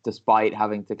despite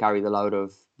having to carry the load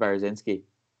of Bereszynski.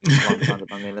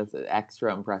 I mean, it's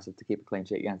extra impressive to keep a clean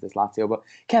sheet against this Lazio. But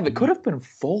Kev, it could have been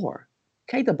 4.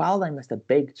 Keita Balde missed a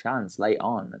big chance late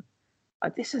on.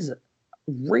 And this is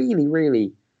really,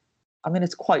 really, I mean,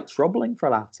 it's quite troubling for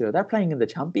Lazio. They're playing in the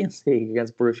Champions League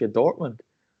against Borussia Dortmund.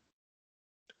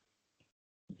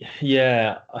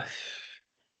 Yeah,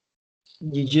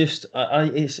 you just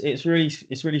it's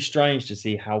really strange to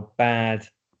see how bad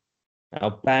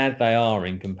they are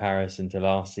in comparison to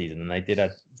last season, and they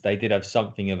did have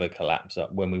something of a collapse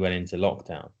up when we went into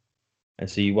lockdown, and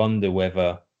so you wonder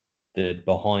whether the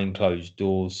behind closed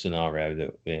doors scenario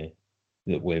that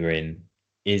we're in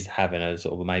is having a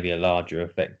sort of maybe a larger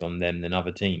effect on them than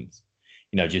other teams.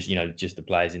 Just the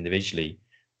players individually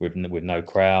with no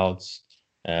crowds.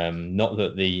 Not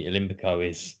that the Olimpico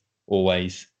is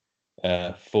always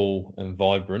full and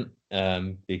vibrant,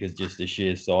 because just the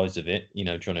sheer size of it,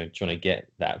 trying to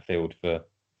get that field for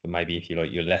maybe, if you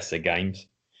like, your lesser games.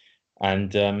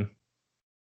 And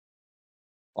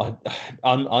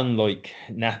unlike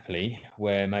Napoli,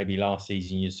 where maybe last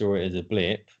season you saw it as a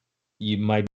blip, you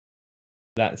maybe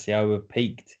Lazio have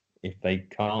peaked if they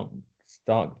can't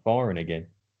start firing again.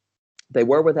 They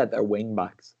were without their wing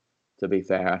backs, to be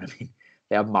fair. I mean,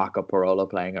 they have Marco Parola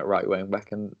playing at right wing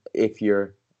back, and if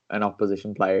you're an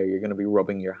opposition player, you're going to be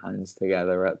rubbing your hands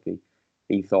together at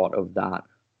the thought of that.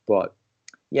 But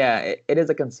yeah, it is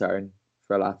a concern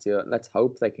for Lazio. Let's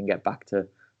hope they can get back to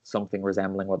something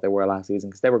resembling what they were last season,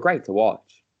 because they were great to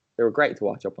watch. They were great to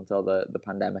watch up until the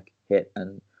pandemic hit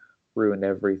and ruined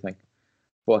everything.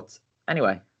 But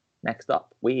anyway, next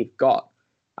up, we've got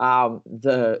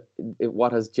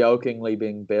what has jokingly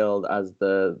been billed as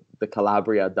the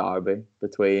Calabria derby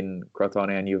between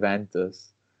Crotone and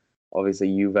Juventus.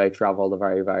 Obviously, Juve travelled a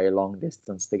very, very long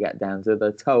distance to get down to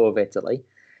the toe of Italy.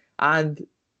 And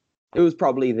it was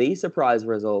probably the surprise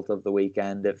result of the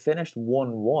weekend. It finished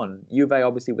 1-1. Juve,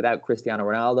 obviously, without Cristiano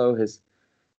Ronaldo,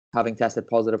 having tested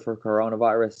positive for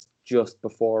coronavirus just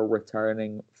before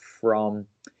returning from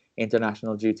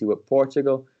international duty with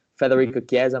Portugal. Federico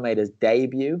Chiesa made his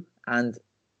debut. And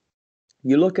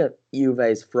you look at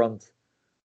Juve's front,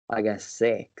 I guess,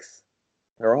 six.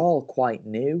 They're all quite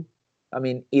new. I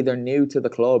mean, either new to the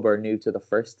club or new to the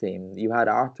first team. You had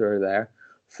Arthur there,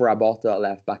 Frabotta at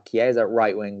left back, Chiesa at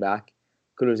right wing back,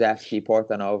 Kulusevski,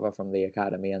 Portanova from the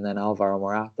academy, and then Alvaro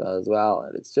Morata as well.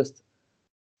 And it's just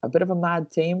a bit of a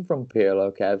mad team from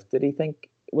Pirlo, Kev. Did he think,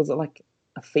 was it like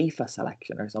a FIFA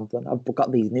selection or something? I've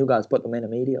got these new guys, put them in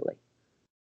immediately.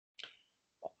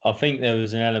 I think there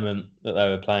was an element that they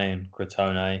were playing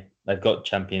Crotone. They've got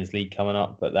Champions League coming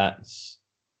up, but that's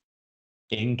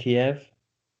in Kiev.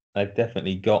 They've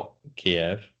definitely got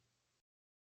Kiev,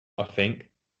 I think.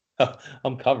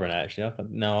 I'm covering, actually. I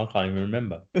can't even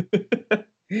remember.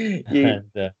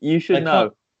 You should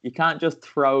know. You can't just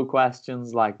throw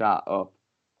questions like that up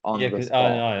on the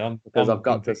spot. Because I've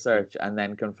got to search and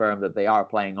then confirm that they are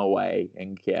playing away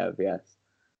in Kiev, yes.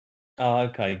 Oh,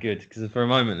 okay, good. Because for a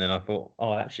moment then I thought,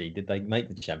 actually, did they make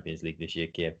the Champions League this year,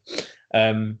 Kiev?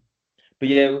 But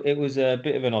yeah, it was a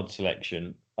bit of an odd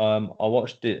selection. I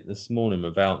watched it this morning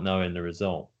without knowing the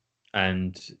result,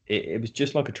 and it was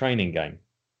just like a training game.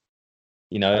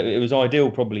 You know, it was ideal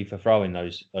probably for throwing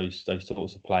those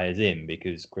sorts of players in,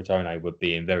 because Crotone were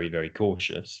being very, very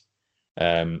cautious.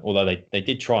 Although they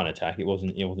did try and attack, it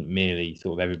wasn't merely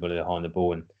sort of everybody behind the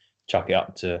ball and chuck it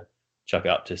up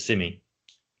to Simi.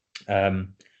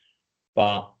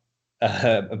 But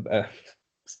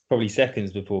probably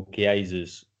seconds before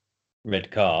Chiesa's red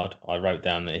card, I wrote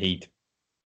down that he'd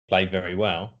played very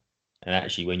well, and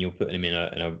actually, when you're putting him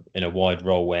in a wide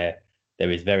role where there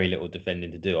is very little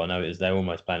defending to do, I noticed they're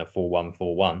almost playing a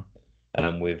 4-1-4-1,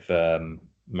 with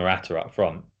Morata up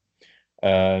front.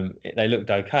 They looked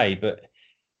okay, but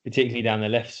particularly down the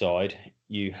left side,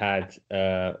 you had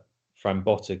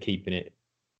Frabotta keeping it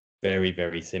very,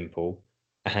 very simple.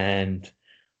 And,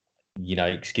 you know,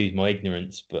 excuse my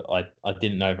ignorance, but I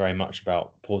didn't know very much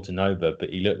about Portanova, but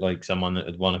he looked like someone that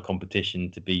had won a competition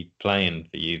to be playing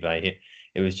for Juve.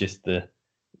 It was just the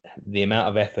amount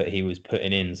of effort he was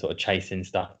putting in, sort of chasing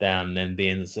stuff down, and then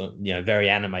being sort of, you know, very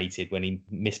animated when he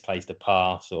misplaced a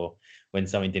pass or when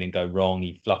something didn't go wrong.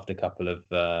 He fluffed a couple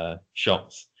of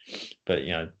shots, but,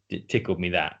 you know, it tickled me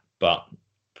that. But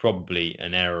probably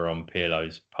an error on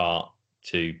Pirlo's part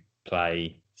to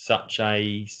play such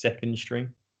a second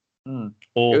string. It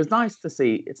was nice to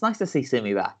see. It's nice to see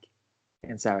Simi back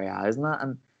in Serie A, isn't it?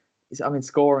 And I mean,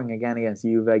 scoring again against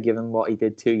Juve, given what he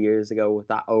did 2 years ago with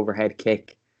that overhead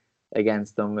kick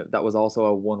against them. That was also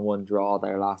a 1-1 draw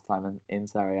there last time in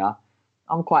Serie A.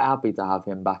 I'm quite happy to have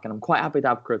him back, and I'm quite happy to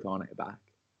have Crotone back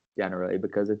generally,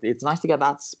 because it's nice to get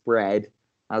that spread,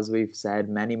 as we've said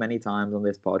many, many times on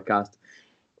this podcast.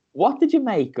 What did you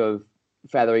make of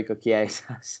Federico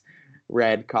Chiesa's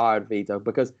red card, Vito?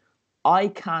 Because I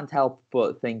can't help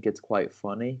but think it's quite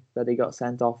funny that he got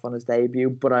sent off on his debut,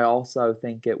 but I also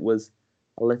think it was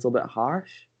a little bit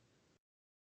harsh.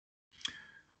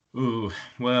 Ooh,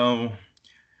 well,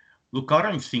 look, I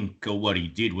don't think what he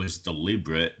did was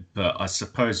deliberate, but I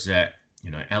suppose that,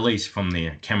 you know, at least from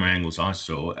the camera angles I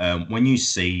saw, when you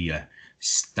see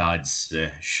studs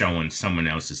showing someone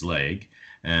else's leg,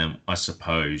 I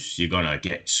suppose you're going to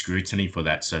get scrutiny for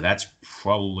that. So that's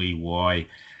probably why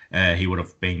he would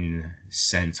have been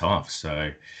sent off.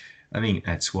 So I think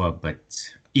that's why. But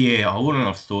yeah, I wouldn't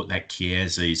have thought that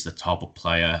Chiesa is the type of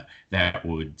player that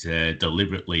would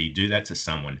deliberately do that to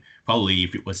someone. Probably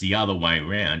if it was the other way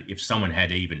around, if someone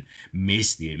had even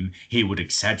missed him, he would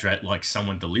exaggerate like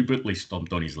someone deliberately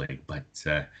stomped on his leg. But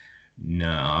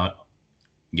no,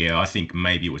 yeah, I think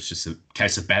maybe it was just a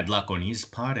case of bad luck on his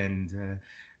part, and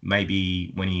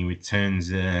maybe when he returns,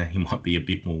 he might be a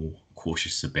bit more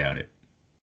cautious about it.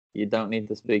 You don't need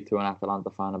to speak to an Atalanta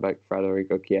fan about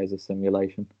Federico Chiesa's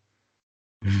simulation.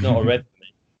 It's not a red for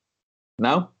me.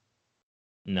 No?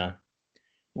 No.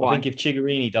 Why? I think if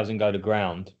Chigarini doesn't go to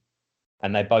ground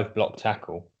and they both block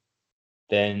tackle,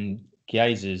 then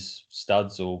Chiesa's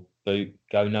studs or boot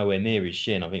go nowhere near his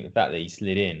shin. I think the fact that he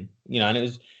slid in, and it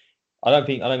was, I don't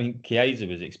think Chiesa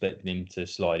was expecting him to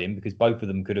slide in, because both of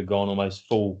them could have gone almost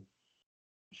full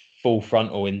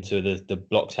frontal into the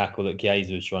block tackle that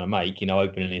Chiesa was trying to make,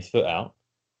 opening his foot out.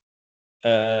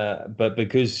 But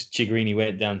because Chigarini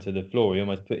went down to the floor, he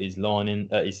almost put his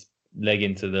leg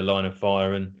into the line of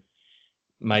fire and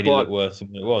made it look worse than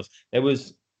what it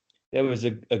was. There was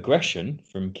aggression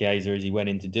from Chiesa as he went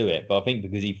in to do it, but I think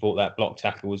because he thought that block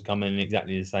tackle was coming in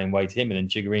exactly the same way to him, and then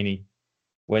Chigarini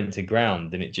went to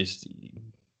ground, and it just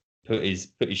put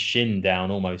his shin down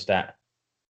almost at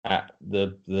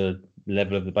the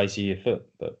level of the base of your foot.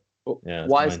 But yeah,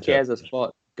 why is Chiesa's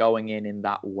foot going in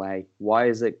that way? Why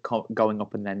is it going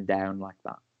up and then down like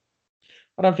that?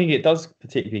 I don't think it does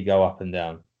particularly go up and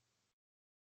down.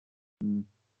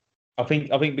 I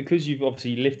think because you've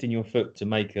obviously lifting your foot to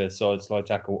make a side slide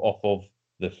tackle off of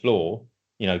the floor,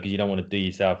 because you don't want to do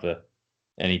yourself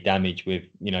any damage with,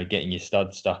 getting your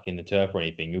stud stuck in the turf or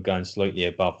anything. You're going slightly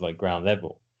above ground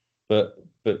level. But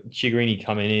Chigarini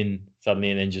coming in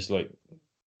suddenly and then just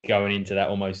going into that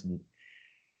almost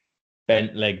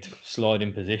bent-legged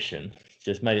sliding position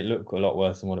just made it look a lot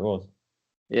worse than what it was.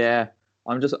 Yeah,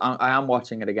 I am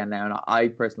watching it again now, and I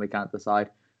personally can't decide.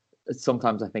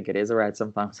 Sometimes I think it is a red,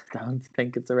 sometimes I don't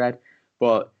think it's a red.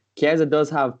 But Chiesa does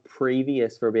have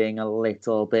previous for being a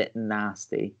little bit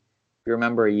nasty. If you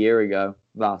remember a year ago,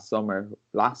 last summer?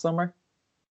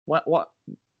 What?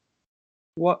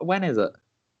 When is it?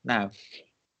 Now,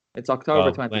 it's October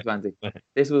 2020.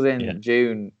 This was in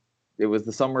June. It was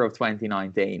the summer of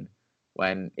 2019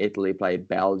 when Italy played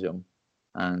Belgium,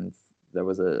 and there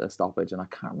was a stoppage, and I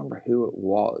can't remember who it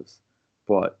was,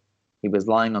 but he was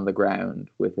lying on the ground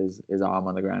with his arm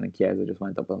on the ground, and Chiesa just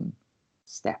went up and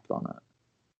stepped on it,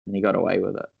 and he got away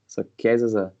with it. So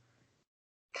Chiesa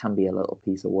can be a little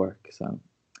piece of work. So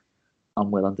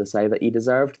I'm willing to say that he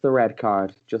deserved the red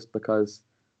card just because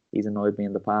he's annoyed me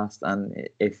in the past. And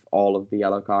if all of the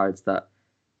yellow cards that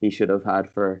he should have had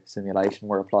for simulation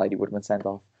were applied, he would have been sent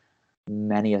off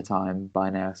many a time by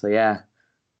now. So yeah,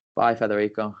 bye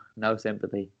Federico. No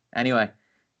sympathy. Anyway,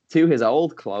 to his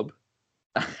old club.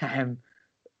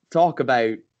 Talk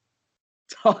about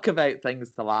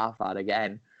things to laugh at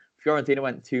again. Fiorentina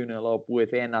went 2-0 up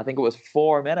within, I think it was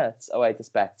 4 minutes away to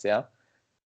Spezia,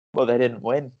 but they didn't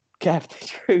win. Kev,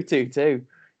 they drew 2-2.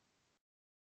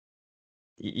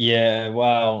 Yeah,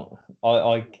 well,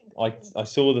 I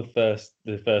saw the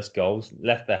first goals,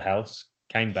 left the house,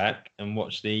 came back and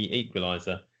watched the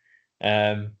equaliser.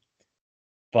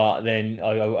 But then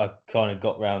I kind of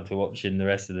got round to watching the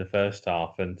rest of the first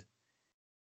half, and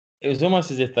it was almost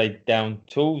as if they downed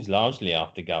tools largely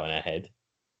after going ahead,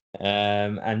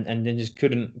 and then just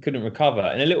couldn't recover.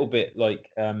 And a little bit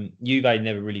like Juve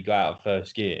never really got out of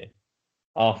first gear.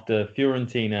 After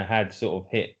Fiorentina had sort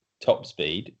of hit top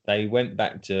speed, they went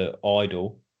back to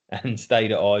idle and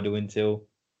stayed at idle until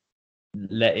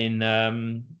letting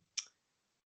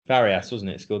Farias,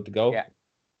 wasn't it, scored the goal? Yeah.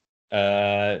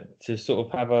 To sort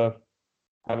of have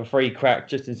a free crack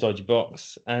just inside your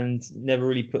box and never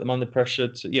really put them under pressure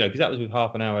to, because that was with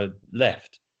half an hour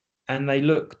left, and they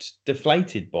looked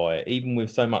deflated by it, even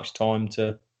with so much time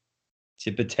to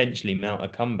potentially mount a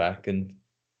comeback and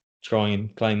try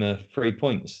and claim 3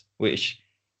 points, which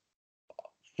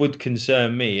would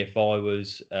concern me if I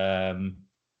was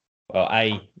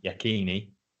Iachini,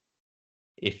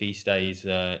 if he stays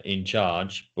in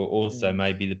charge, but also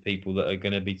maybe the people that are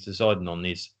going to be deciding on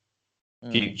his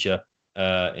future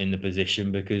in the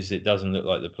position, because it doesn't look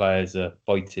like the players are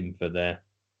fighting for their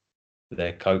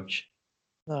coach.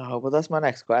 Oh, well, that's my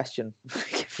next question,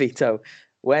 Vito.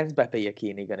 When's Beppe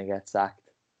Iachini going to get sacked?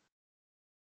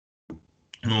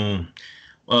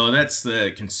 Well, that's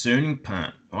the concerning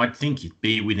part. I think he'd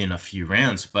be within a few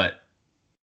rounds, but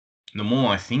the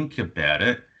more I think about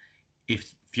it,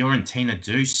 if Fiorentina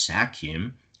do sack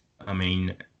him, I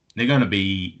mean, they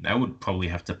would probably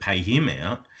have to pay him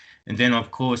out. And then,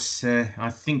 of course, I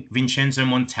think Vincenzo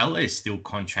Montella is still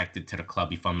contracted to the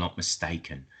club, if I'm not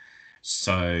mistaken.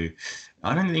 So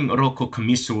I don't think Rocco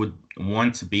Commisso would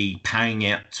want to be paying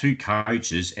out 2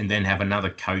 coaches and then have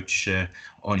another coach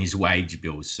on his wage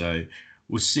bill. So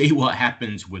we'll see what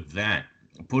happens with that.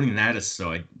 putting that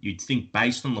aside, you'd think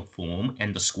based on the form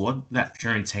and the squad that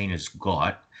Fiorentina's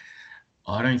got,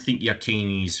 I don't think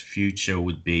Iachini's future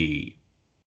would be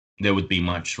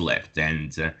much left.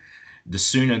 And the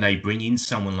sooner they bring in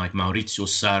someone like Maurizio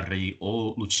Sarri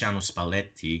or Luciano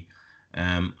Spalletti,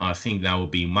 I think they will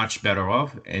be much better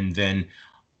off. And then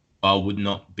I would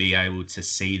not be able to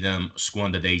see them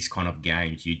squander these kind of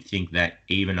games. You'd think that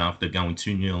even after going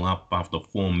 2-0 up after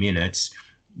 4 minutes,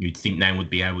 you'd think they would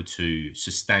be able to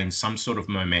sustain some sort of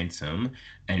momentum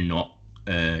and not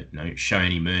show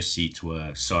any mercy to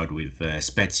a side with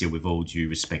Spezia, with all due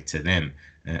respect to them.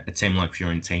 A team like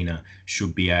Fiorentina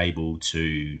should be able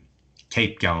to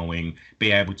keep going,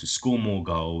 be able to score more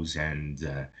goals,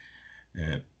 and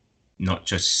not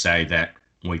just say that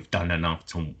we've done enough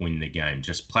to win the game.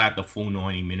 Just play out the full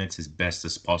 90 minutes as best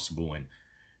as possible and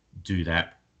do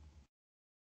that.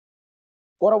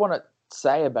 What I want to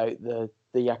say about the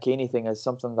Iachini thing is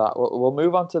something that we'll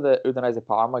move on to the Udinese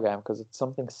Parma game, because it's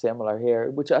something similar here,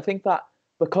 which I think that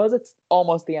because it's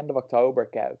almost the end of October,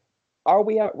 Kev, are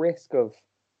we at risk of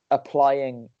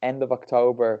applying end of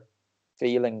October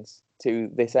feelings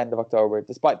to this end of October,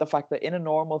 despite the fact that in a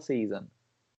normal season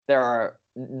there are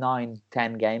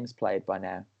 9-10 games played by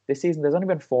now? This season there's only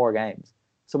been 4 games,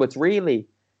 so it's really,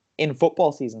 in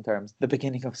football season terms, the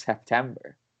beginning of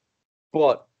September.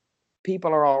 But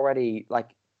people are already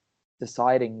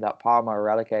deciding that Parma are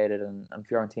relegated and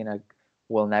Fiorentina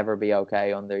will never be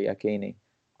okay under Iachini.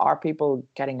 Are people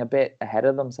getting a bit ahead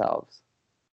of themselves?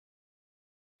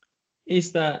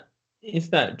 Is that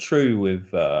true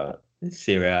with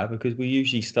Serie A? Because we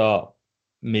usually start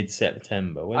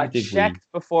mid-September. I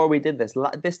checked before we did this.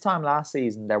 This time last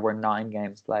season, there were 9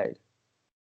 games played.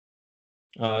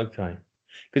 Oh, okay.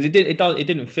 Because it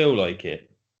didn't feel like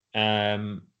it.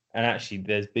 And actually,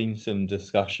 there's been some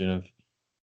discussion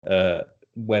of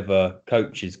whether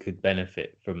coaches could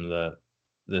benefit from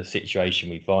the situation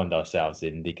we find ourselves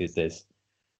in, because there's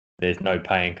no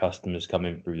paying customers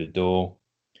coming through the door.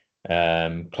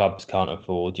 Clubs can't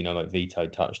afford, like Vito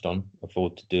touched on,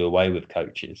 afford to do away with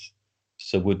coaches.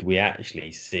 So would we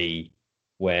actually see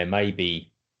where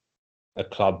maybe a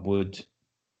club would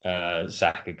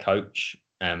sack a coach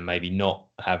and maybe not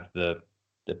have the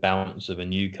balance of a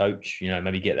new coach,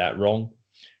 maybe get that wrong,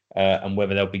 and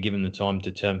whether they'll be given the time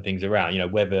to turn things around,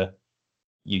 whether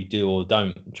you do or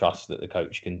don't trust that the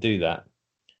coach can do that.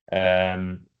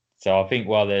 So I think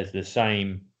while there's the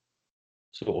same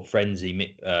sort of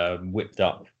frenzy whipped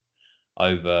up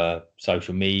over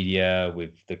social media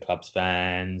with the club's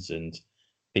fans and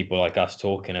people like us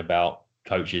talking about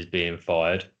coaches being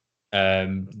fired,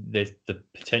 there's the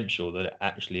potential that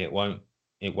actually it won't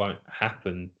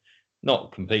happen,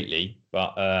 not completely,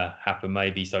 but happen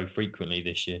maybe so frequently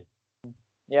this year.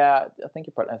 Yeah, I think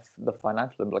you put the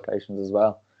financial implications as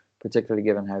well, particularly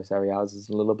given how Serie A is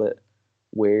a little bit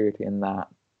weird in that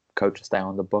coaches stay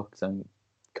on the books and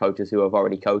coaches who have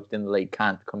already coached in the league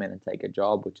can't come in and take a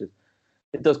job,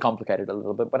 it does complicate it a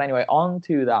little bit. But anyway, on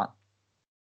to that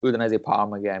Udinese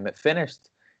Parma game. It finished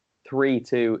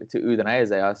 3-2 to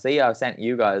Udinese. I sent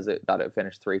you guys that it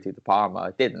finished 3-2 to Parma.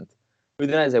 It didn't.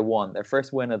 Udinese won their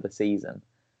first win of the season.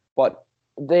 But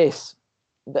there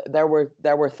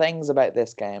were things about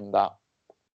this game that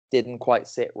didn't quite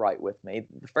sit right with me.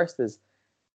 The first is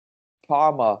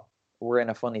Parma were in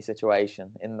a funny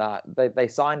situation in that they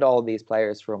signed all these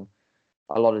players from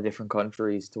a lot of different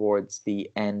countries towards the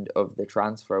end of the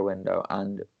transfer window.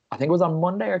 And I think it was on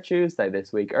Monday or Tuesday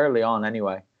this week, early on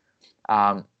anyway,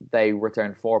 they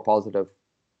returned 4 positive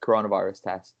coronavirus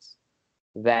tests.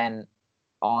 Then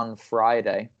on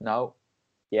Friday,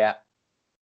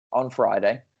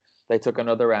 they took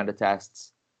another round of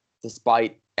tests,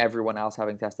 despite everyone else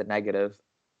having tested negative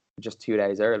just 2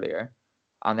 days earlier.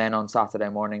 And then on Saturday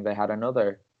morning, they had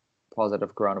another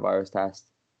positive coronavirus test,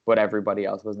 but everybody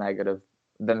else was negative.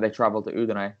 Then they traveled to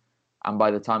Udine, and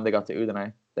by the time they got to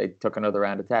Udine, they took another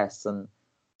round of tests, and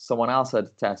someone else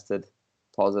had tested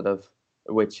positive,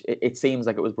 which it seems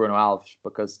like it was Bruno Alves,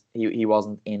 because he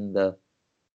wasn't in the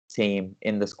team,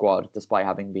 in the squad, despite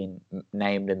having been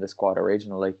named in the squad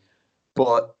originally.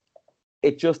 But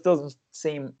it just doesn't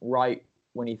seem right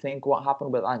when you think what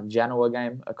happened with that Genoa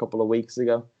game a couple of weeks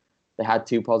ago. They had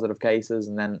 2 positive cases,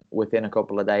 and then within a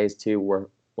couple of days, 2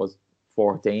 was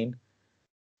 14.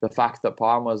 The fact that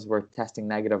Parma's were testing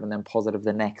negative and then positive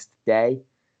the next day.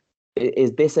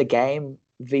 Is this a game,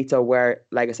 Vito, where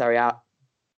Lega Serie A,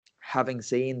 having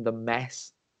seen the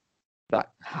mess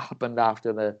that happened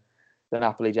after the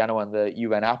Napoli-Genoa and the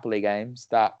Juve-Napoli games,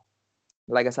 that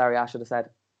Lega Serie A should have said,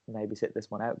 maybe sit this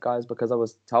one out, guys? Because I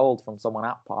was told from someone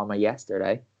at Parma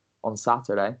yesterday, on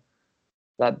Saturday,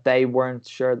 that they weren't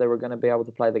sure they were going to be able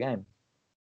to play the game.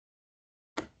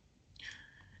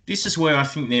 This is where I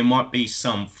think there might be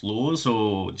some flaws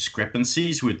or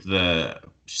discrepancies with the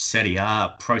Serie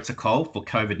A protocol for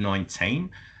COVID-19.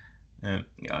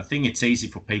 I think it's easy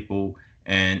for people,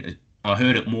 and I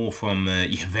heard it more from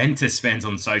Juventus fans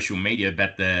on social media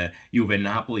about the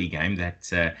Juve-Napoli game,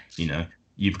 that,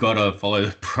 you've got to follow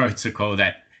the protocol,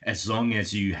 that as long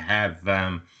as you have,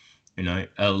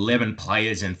 11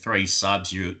 players and 3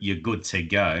 subs, you're good to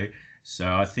go.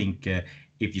 So I think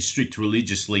if you strict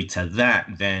religiously to that,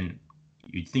 then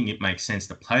you'd think it makes sense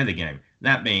to play the game.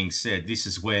 That being said, this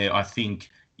is where I think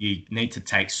you need to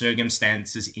take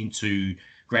circumstances into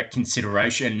great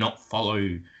consideration and not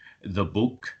follow the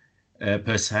book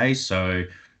per se. So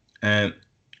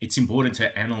it's important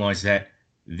to analyze that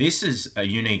this is a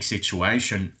unique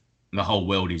situation the whole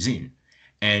world is in.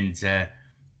 And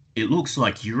it looks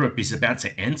like Europe is about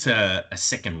to enter a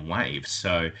second wave.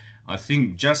 So I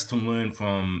think just to learn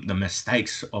from the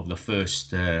mistakes of the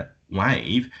first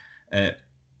wave,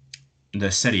 the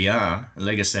Serie A,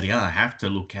 Lega Serie A, have to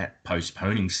look at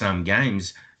postponing some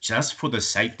games just for the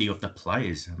safety of the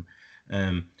players.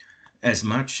 As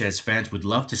much as fans would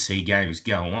love to see games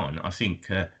go on, I think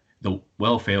the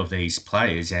welfare of these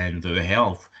players and their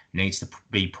health needs to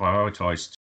be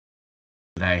prioritised.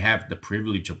 They have the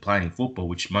privilege of playing football,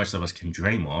 which most of us can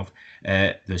dream of.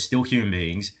 They're still human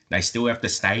beings. They still have to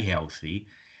stay healthy.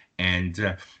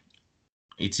 And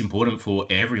it's important for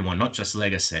everyone, not just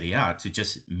Lega Serie A, to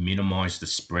just minimise the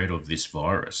spread of this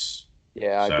virus.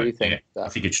 Yeah, I do think that. I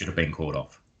think it should have been called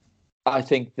off. I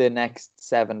think the next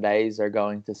 7 days are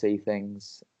going to see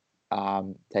things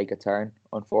take a turn.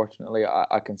 Unfortunately,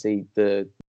 I can see the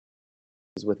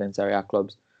within Serie A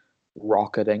clubs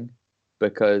rocketing,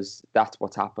 because that's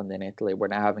what's happened in Italy. We're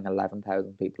now having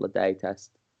 11,000 people a day test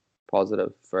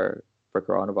positive for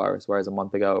coronavirus, whereas a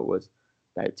month ago it was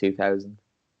about 2,000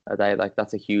 a day. Like,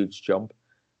 that's a huge jump.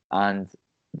 And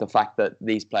the fact that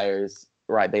these players,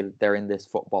 right, they're in this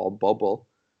football bubble,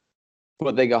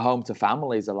 but they go home to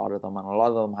families, a lot of them, and a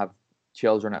lot of them have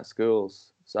children at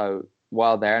schools. So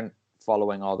while they're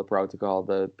following all the protocol,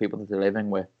 the people that they're living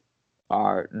with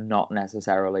are not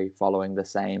necessarily following the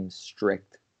same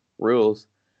strict rules.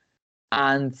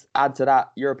 And add to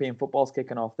that, European football's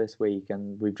kicking off this week,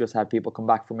 and we've just had people come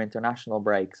back from international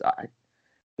breaks.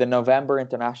 The November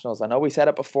internationals, I know we said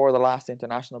it before the last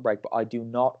international break, but I do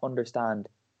not understand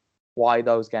why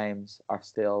those games are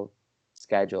still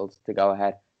scheduled to go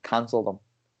ahead. Cancel them.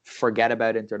 Forget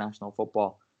about international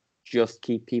football. Just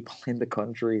keep people in the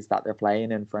countries that they're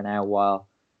playing in for now, while,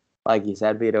 like you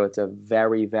said, Vito, it's a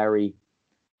very, very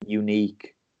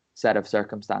unique set of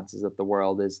circumstances that the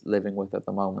world is living with at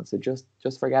the moment. So just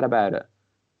forget about it.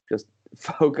 Just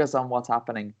focus on what's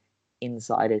happening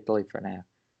inside Italy for now,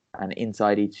 and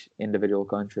inside each individual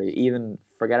country. Even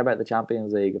forget about the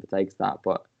Champions League if it takes that.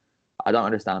 But I don't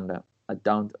understand it.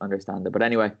 But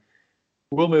anyway,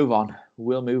 we'll move on.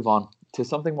 To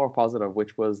something more positive,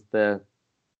 which was the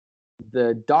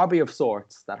derby of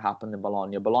sorts that happened in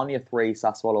Bologna. Bologna 3,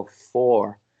 Sassuolo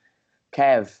 4.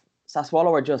 Kev,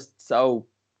 Sassuolo are just so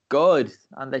good,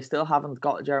 and they still haven't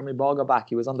got Jeremy Boga back.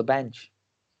 He was on the bench.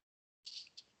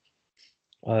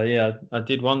 Yeah, I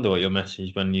did wonder what your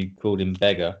message when you called him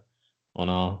beggar on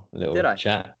our little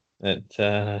chat.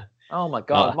 Oh my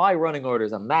God, my running order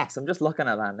is a mess. I'm just looking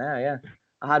at that now, yeah.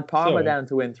 I had Parma down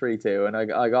to win 3-2, and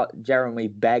I got Jeremy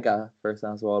Bega for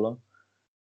Sassuolo.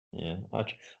 Yeah,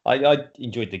 I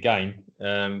enjoyed the game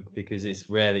because it's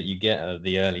rare that you get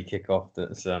the early kickoff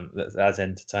that's as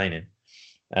entertaining.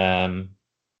 I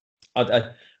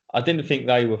didn't think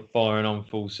they were firing on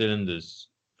full cylinders,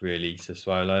 really,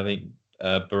 Sassuolo. I think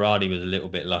Berardi was a little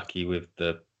bit lucky with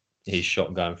his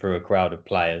shot going through a crowd of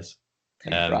players.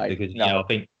 Right. Because I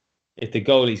think if the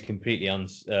goalie's completely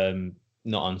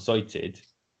not unsighted,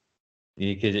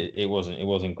 because it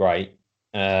wasn't great.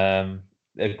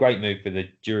 A great move for the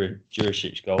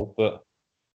Juricic goal, but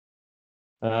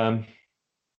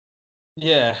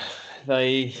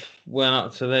they went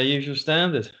up to their usual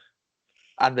standard.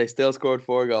 And they still scored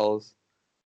 4 goals.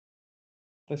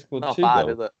 They scored Not 2 bad,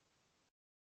 goals. is it?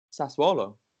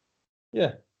 Sassuolo?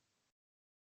 Yeah.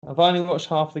 I've only watched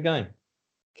half the game.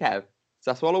 Kev,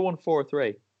 Sassuolo won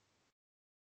 4-3.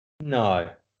 No.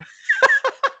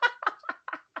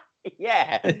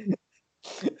 Yeah.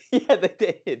 Yeah, they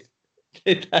did.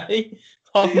 Did they?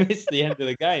 I missed the end of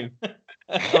the game.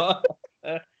 That's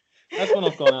when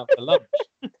I've gone out for lunch.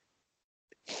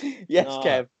 Yes, No.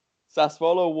 Kev.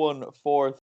 Sassuolo won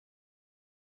 4.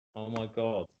 Oh my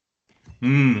God.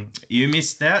 You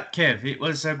missed out, Kev. It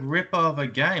was a ripper of a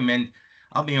game, and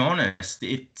I'll be honest,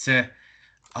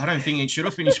 I don't think it should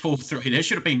have finished 4-3. There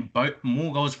should have been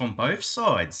more goals from both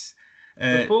sides.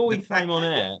 Before we came on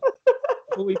air,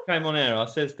 I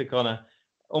says to Connor,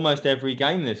 almost every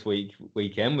game this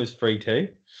weekend was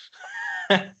 3-2.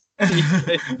 So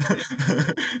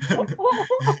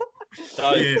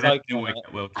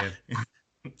well, Kev.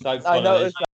 So I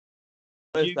noticed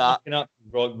you looking up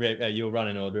your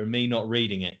running order and me not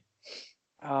reading it.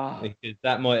 Because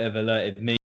that might have alerted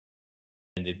me.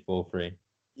 Ended 4-3.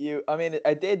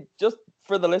 I did, just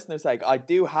for the listener's sake, I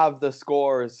do have the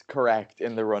scores correct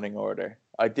in the running order.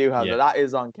 I do have that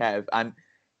is on Kev, and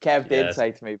Kev did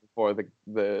say to me before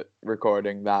the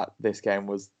recording that this game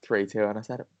was 3-2, and I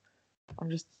said, I'm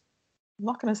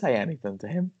not going to say anything to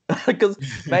him because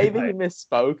maybe he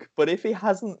misspoke, but if he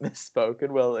hasn't misspoken,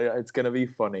 well, it's going to be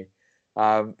funny.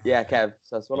 Kev,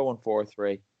 Sassuolo won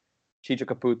 4-3. Chicho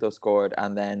Caputo scored,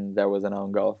 and then there was an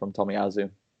own goal from Tomiyasu.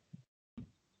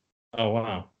 Oh,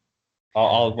 wow.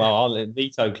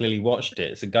 Vito clearly watched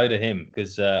it, so go to him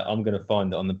because I'm going to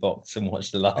find it on the box and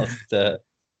watch the last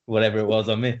whatever it was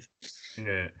I missed.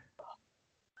 Yeah.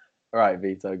 All right,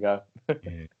 Vito, go.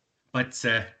 Yeah. But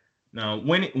no,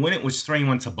 when it was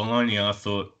 3-1 to Bologna, I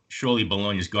thought surely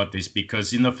Bologna's got this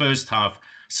because in the first half,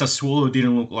 Sassuolo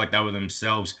didn't look like they were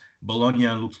themselves. Bologna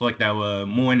looked like they were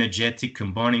more energetic,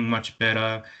 combining much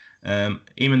better.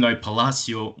 Even though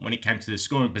Palacio, when it came to the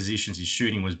scoring positions, his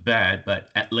shooting was bad, but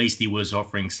at least he was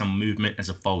offering some movement as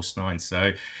a false nine.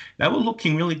 So they were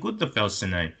looking really good, the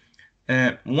Falsone.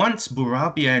 Once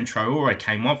Burabia and Traore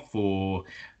came up for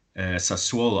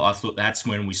Sassuolo, I thought that's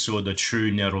when we saw the true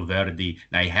Nero Verdi.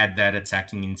 They had that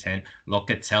attacking intent.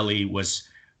 Locatelli was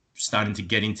starting to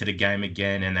get into the game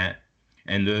again,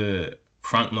 and the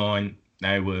front line,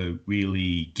 they were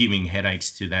really giving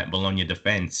headaches to that Bologna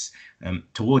defence.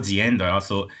 Towards the end, though, I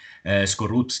thought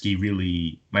Skorupski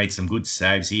really made some good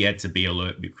saves. He had to be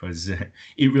alert because it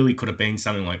really could have been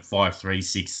something like 5-3,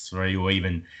 6-3, or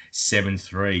even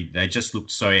 7-3. They just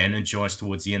looked so energised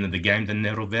towards the end of the game, the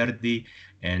Nero Verdi.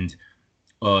 And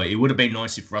it would have been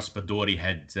nice if Raspadori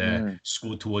had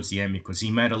scored towards the end because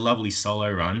he made a lovely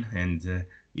solo run. And,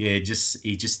 he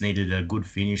just needed a good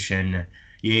finish. And,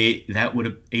 that would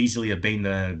have easily have been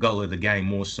the goal of the game,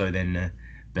 more so than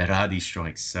Berardi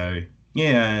strikes. So,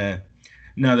 another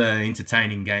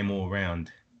entertaining game all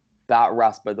around. That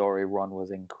Raspadori run was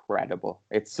incredible.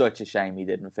 It's such a shame he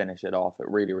didn't finish it off. It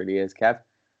really, really is, Kev.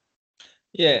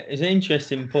 Yeah, it's an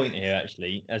interesting point here,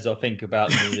 actually, as I think about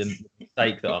the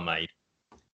mistake that I made.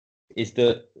 Is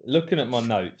that looking at my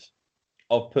notes,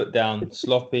 I've put down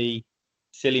sloppy,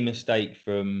 silly mistake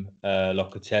from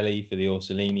Locatelli for the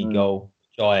Orsolini goal,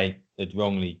 which I had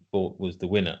wrongly thought was the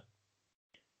winner.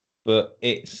 But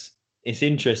it's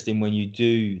interesting when you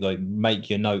do make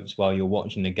your notes while you're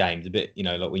watching the game. It's a bit,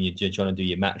 like when you're trying to do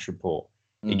your match report.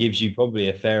 It gives you probably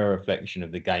a fairer reflection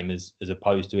of the game as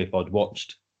opposed to if I'd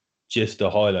watched just the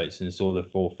highlights and saw the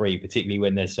 4-3, particularly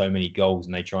when there's so many goals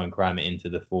and they try and cram it into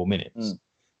the 4 minutes.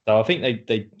 So I think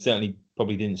they certainly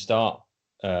probably didn't start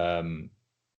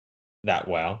that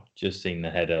well. Just seeing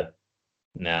the header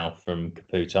now from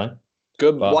Caputo.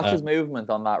 Good. Watch his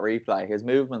movement on that replay. His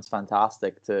movement's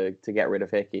fantastic to get rid of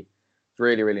Hickey. It's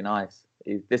really, really nice.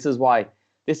 This is why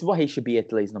he should be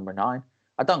Italy's number 9.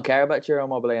 I don't care about Ciro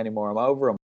Immobile anymore. I'm over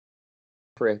him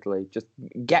for Italy. Just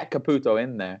get Caputo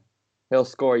in there. He'll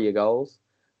score you goals.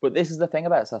 But this is the thing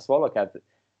about Sassuolo, Kev.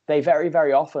 They very,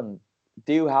 very often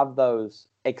do have those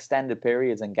extended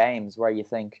periods in games where you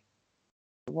think,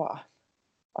 what?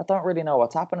 I don't really know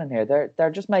what's happening here.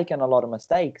 They're just making a lot of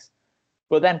mistakes.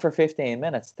 But then for 15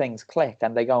 minutes, things click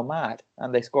and they go mad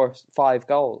and they score 5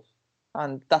 goals.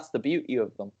 And that's the beauty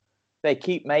of them. They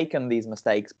keep making these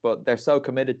mistakes, but they're so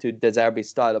committed to De Zerbi's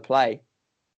style of play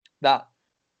that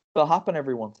they'll happen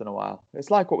every once in a while.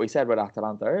 It's like what we said with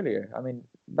Atalanta earlier. I mean,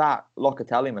 that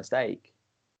Locatelli mistake,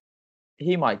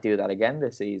 he might do that again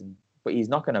this season, but he's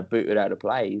not going to boot it out of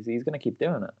play. He's going to keep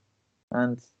doing it.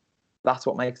 And that's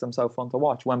what makes them so fun to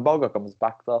watch. When Boga comes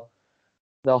back,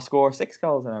 they'll score 6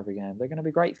 goals in every game. They're going to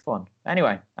be great fun.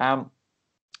 Anyway,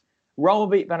 Roma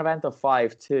beat Benevento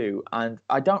 5-2, and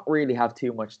I don't really have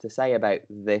too much to say about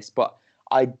this, but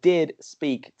I did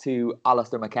speak to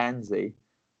Alistair McKenzie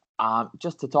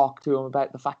just to talk to him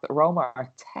about the fact that Roma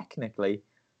are technically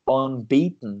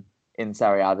unbeaten in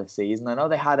Serie A this season. I know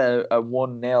they had a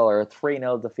 1-0 or a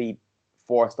 3-0 defeat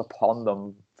forced upon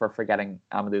them for forgetting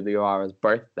Amadou Diawara's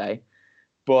birthday.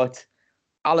 But,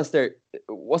 Alistair,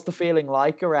 what's the feeling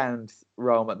like around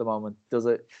Roma at the moment? Does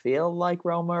it feel like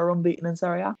Roma are unbeaten in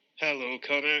Serie A? Hello,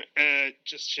 Connor.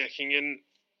 Just checking in.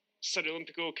 Stadio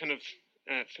Olimpico kind of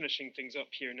finishing things up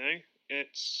here now.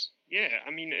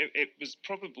 It was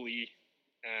probably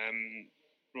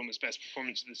Roma's best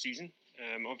performance of the season.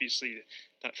 Obviously,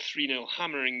 that 3-0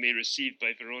 hammering they received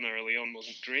by Verona early on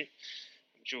wasn't great.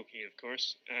 I'm joking, of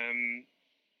course.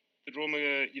 The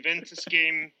Roma-Juventus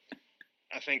game,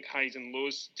 I think highs and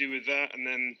lows to do with that, and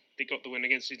then they got the win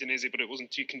against Udinese, but it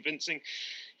wasn't too convincing.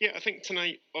 Yeah, I think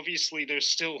tonight, obviously, there's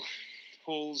still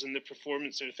holes in the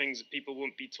performance. There are things that people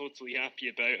won't be totally happy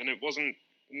about, and it wasn't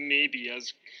maybe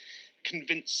as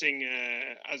convincing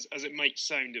as it might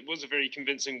sound. It was a very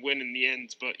convincing win in the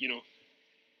end, but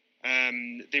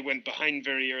they went behind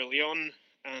very early on,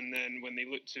 and then when they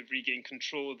looked to regain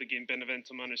control of the game,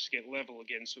 Benevento managed to get level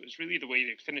again. So it was really the way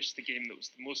they finished the game that was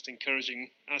the most encouraging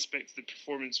aspect of the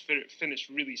performance. Finished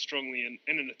really strongly and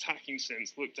in an attacking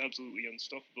sense looked absolutely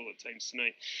unstoppable at times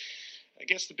tonight. I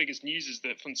guess the biggest news is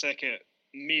that Fonseca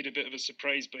made a bit of a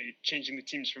surprise by changing the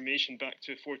team's formation back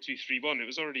to a 4-2-3-1. It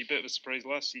was already a bit of a surprise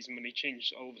last season when he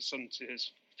changed all of a sudden to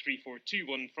his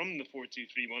 3-4-2-1 from the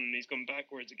 4-2-3-1, and he's gone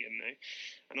backwards again now.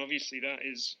 And obviously that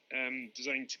is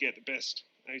designed to get the best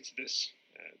out of this,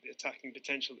 the attacking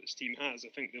potential that this team has. I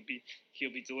think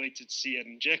he'll be delighted to see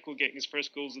Edin Dzeko getting his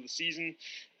first goals of the season,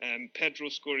 Pedro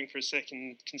scoring for a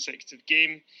second consecutive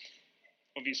game.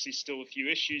 Obviously still a few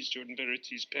issues. Jordan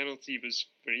Veretu's penalty was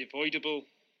very avoidable,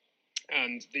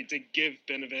 and they did give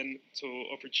Benevento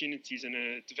opportunities in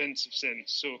a defensive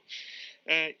sense. So,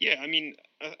 I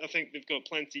think they've got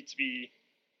plenty to be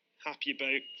happy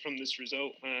about from this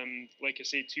result. Like I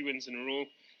say, 2 wins in a row,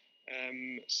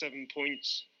 7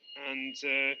 points, and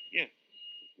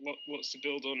lots to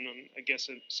build on I guess,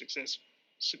 a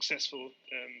successful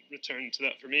return to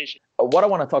that formation. What I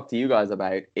want to talk to you guys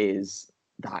about is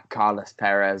that Carlos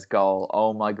Perez goal.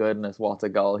 Oh my goodness, what a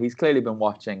goal. He's clearly been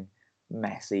watching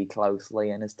Messi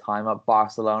closely in his time at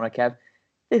Barcelona. Kev,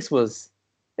 this was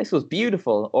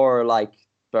beautiful. Or like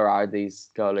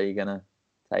Berardi's goal, are you gonna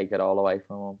take it all away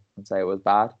from him and say it was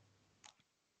bad?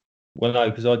 Well, no,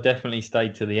 because I definitely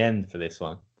stayed to the end for this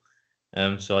one,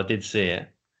 so I did see it.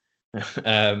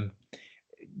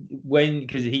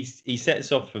 Because he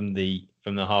sets off from the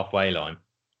halfway line,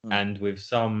 and with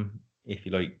some, if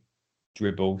you like,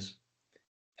 dribbles,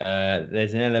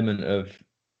 there's an element of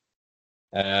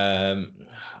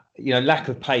lack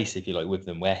of pace, if you like, with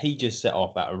them, where he just set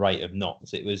off at a rate of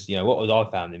knots. It was, what I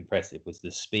found impressive was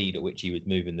the speed at which he was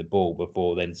moving the ball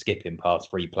before then skipping past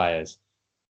 3 players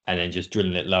and then just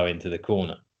drilling it low into the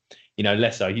corner.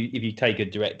 Less so. If you take a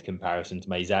direct comparison to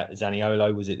maybe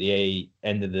Zaniolo was at the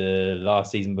end of the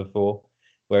last season before,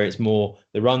 where it's more,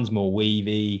 the run's more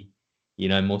weavy,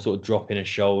 more sort of dropping a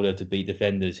shoulder to beat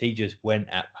defenders. He just went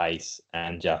at pace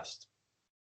and just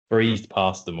breezed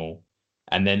past them all,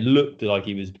 and then looked like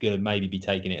he was going to maybe be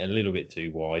taking it a little bit too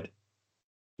wide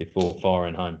before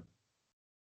firing home.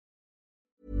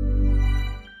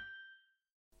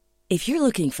 If you're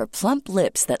looking for plump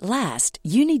lips that last,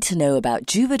 you need to know about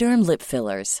Juvederm lip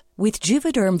fillers. With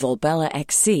Juvederm Volbella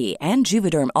XC and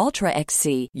Juvederm Ultra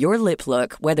XC, your lip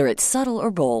look, whether it's subtle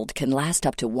or bold, can last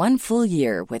up to 1 full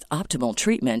year with optimal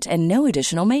treatment and no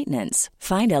additional maintenance.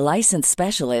 Find a licensed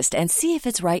specialist and see if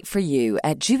it's right for you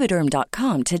at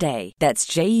Juvederm.com today. That's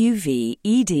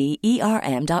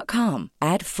JUVEDERM.com.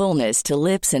 Add fullness to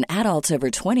lips in adults over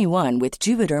 21 with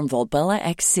Juvederm Volbella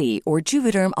XC or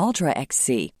Juvederm Ultra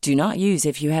XC. Do not use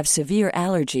if you have severe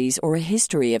allergies or a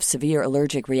history of severe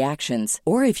allergic reactions,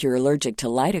 or if you're allergic to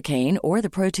lidocaine or the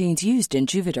proteins used in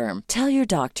Juvederm. Tell your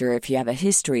doctor if you have a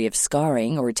history of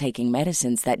scarring or taking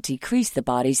medicines that decrease the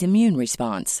body's immune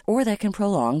response or that can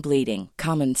prolong bleeding.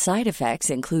 Common side effects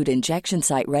include injection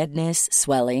site redness,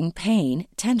 swelling, pain,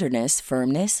 tenderness,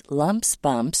 firmness, lumps,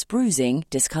 bumps, bruising,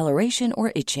 discoloration,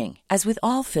 or itching. As with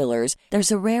all fillers,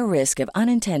 there's a rare risk of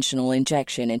unintentional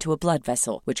injection into a blood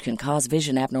vessel, which can cause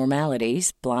vision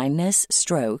abnormalities, blindness,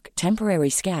 stroke, temporary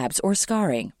scabs, or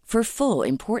scarring. For full,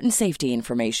 important safety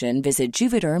information, visit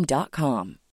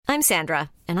Juvederm.com. I'm Sandra,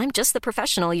 and I'm just the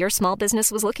professional your small business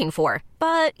was looking for.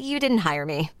 But you didn't hire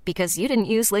me because you didn't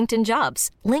use LinkedIn Jobs.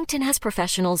 LinkedIn has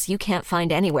professionals you can't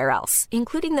find anywhere else,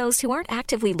 including those who aren't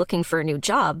actively looking for a new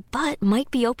job, but might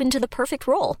be open to the perfect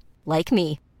role, like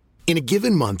me. In a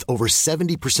given month, over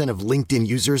 70% of LinkedIn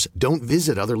users don't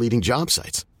visit other leading job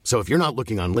sites. So if you're not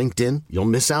looking on LinkedIn, you'll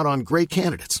miss out on great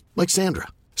candidates like Sandra.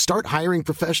 Start hiring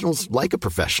professionals like a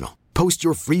professional. Post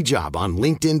your free job on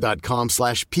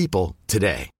linkedin.com/people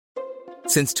today.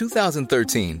 Since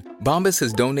 2013, Bombas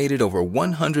has donated over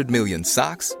 100 million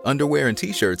socks, underwear, and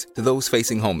T-shirts to those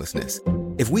facing homelessness.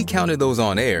 If we counted those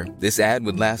on air, this ad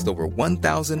would last over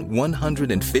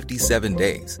 1,157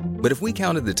 days. But if we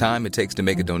counted the time it takes to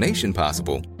make a donation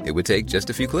possible, it would take just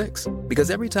a few clicks. Because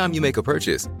every time you make a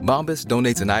purchase, Bombas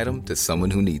donates an item to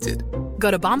someone who needs it.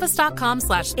 Go to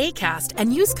bombas.com/ACAST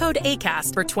and use code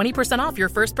ACAST for 20% off your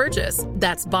first purchase.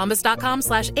 That's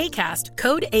bombas.com/ACAST,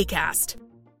 code ACAST.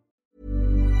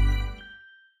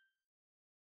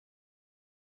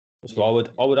 So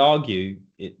I would argue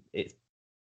it's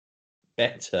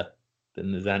better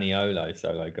than the Zaniolo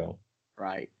solo goal.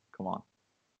 Right, come on.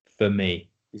 For me.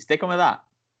 You sticking with that?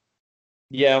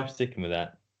 Yeah, I'm sticking with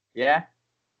that. Yeah?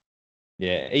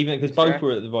 Yeah, even because both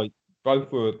were at the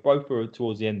both were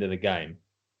towards the end of the game.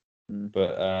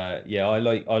 But yeah, I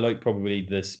like probably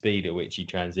the speed at which he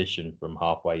transitioned from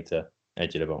halfway to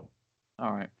edge of the box.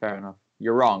 All right, fair enough.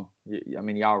 You're wrong. I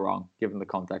mean, you're wrong given the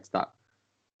context that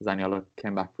Zaniolo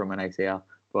came back from an ACL.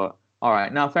 But all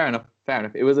right, no, fair enough. Fair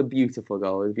enough. It was a beautiful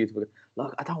goal. It was a beautiful goal.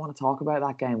 Look, I don't want to talk about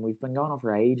that game. We've been going on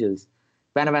for ages.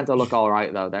 Benevento look all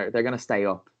right though. They're going to stay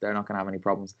up. They're not going to have any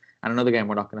problems. And another game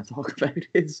we're not going to talk about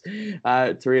is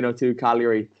Torino 2,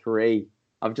 Cagliari 3.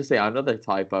 I've just seen another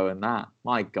typo in that.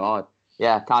 My God.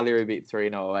 Yeah, Cagliari beat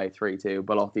Torino away 3-2.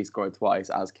 Belotti scored twice,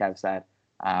 as Kev said.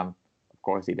 Of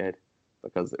course he did,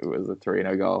 because it was a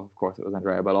Torino goal. Of course it was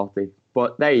Andrea Belotti.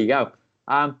 But there you go.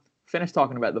 Finished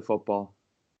talking about the football,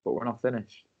 but we're not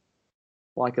finished.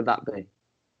 Why could that be?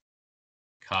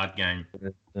 Card game.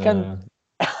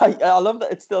 I love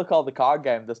that it's still called the card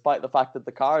game, despite the fact that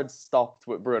the cards stopped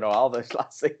with Bruno Alves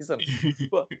last season.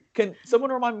 But can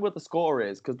someone remind me what the score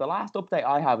is? Because the last update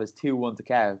I have is 2-1 to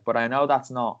Kev, but I know that's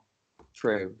not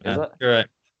true. Is it? Correct.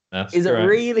 Is it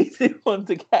really 2-1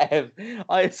 to Kev?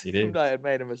 I assumed I had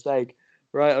made a mistake.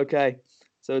 Right, okay.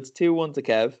 So it's 2-1 to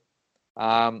Kev.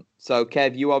 So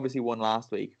Kev, you obviously won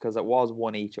last week because it was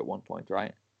 1 each at one point,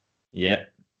 right? Yeah.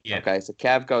 Yeah. Okay, so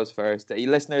Kev goes first. You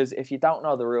listeners, if you don't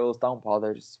know the rules, don't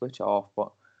bother. Just switch off.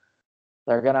 But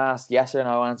they're going to ask yes or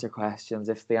no answer questions.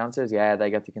 If the answer is yeah,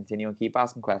 they get to continue and keep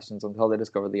asking questions until they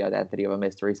discover the identity of a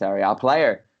mystery Serie A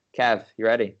player. Kev, you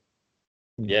ready?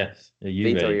 Yes. Are you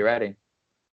Vito, ready? you ready?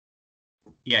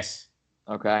 Yes.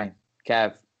 Okay.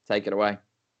 Kev, take it away.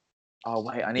 Oh,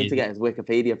 wait, I need to get his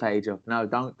Wikipedia page up. No,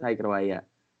 don't take it away yet.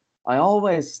 I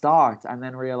always start and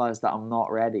then realize that I'm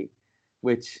not ready,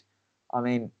 which, I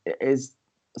mean, is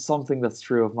something that's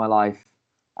true of my life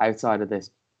outside of this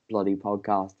bloody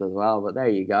podcast as well. But there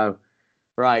you go.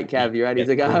 Right, Kev, you ready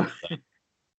to go?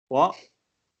 What?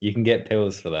 You can get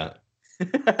pills for that.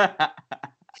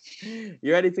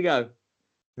 You ready to go?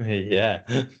 Yeah.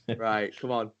 Right,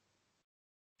 come on.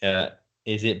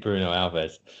 Is it Bruno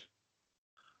Alves?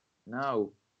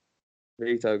 No.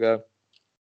 Vito, go.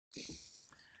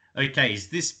 Okay, is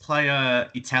this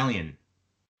player Italian?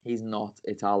 He's not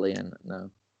Italian, no.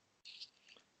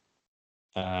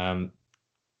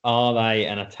 Are they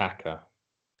an attacker?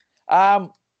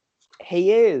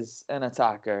 He is an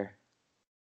attacker.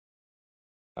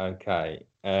 Okay.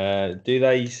 Do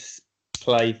they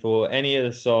play for any of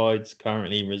the sides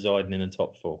currently residing in the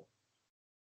top four?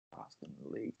 Asking the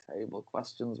league table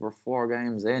questions. We're 4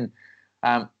 games in.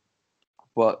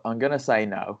 But I'm going to say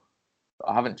no.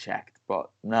 I haven't checked,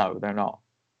 but no, they're not.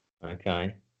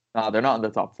 Okay. No, they're not in the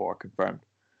top 4, confirmed.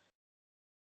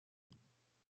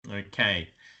 Okay.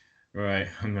 Right,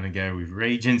 I'm going to go with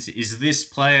regions. Is this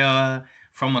player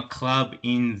from a club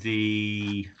in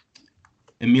the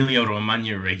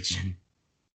Emilia-Romagna region?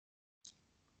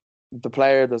 The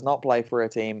player does not play for a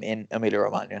team in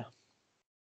Emilia-Romagna.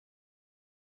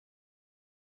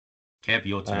 Kev,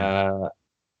 your turn.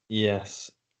 Yes.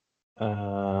 Do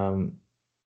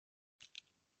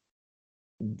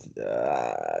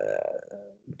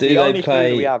the only play?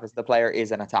 clue we have is the player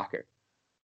is an attacker.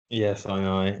 Yes, I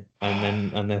know,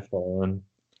 and they're foreign.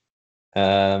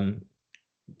 Do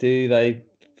they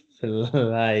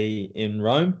play in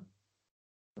Rome?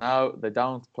 No, they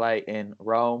don't play in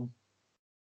Rome.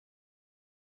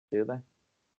 Do they?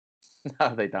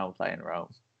 No, they don't play in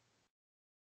Rome.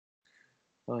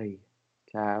 Oi,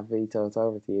 Vito, it's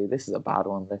over to you. This is a bad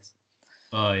one. This.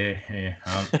 Oh yeah.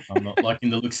 I'm not liking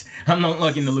the looks. I'm not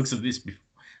liking the looks of this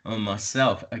on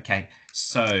myself. Okay,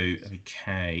 so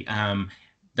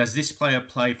does this player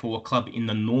play for a club in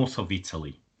the north of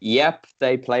Italy? Yep,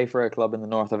 they play for a club in the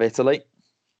north of Italy.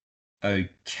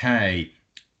 Okay,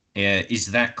 is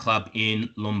that club in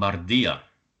Lombardia?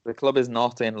 The club is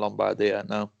not in Lombardia,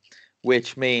 no.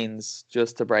 Which means,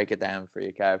 just to break it down for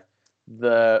you, Kev,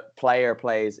 the player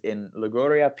plays in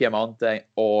Liguria, Piemonte,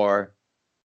 or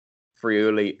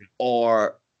Friuli,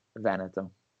 or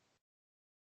Veneto.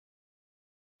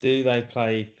 Do they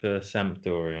play for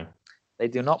Sampdoria? They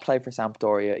do not play for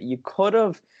Sampdoria. You could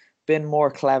have been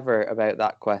more clever about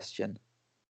that question.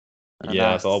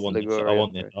 Yeah, but I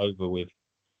want this over with.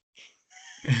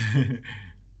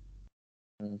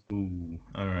 Ooh,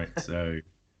 all right. So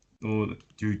Oh,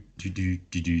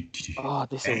 Oh,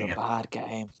 this is a bad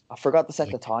game. I forgot to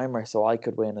set the timer so I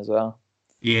could win as well.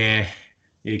 Yeah,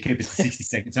 keep it to 60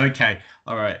 seconds. Okay,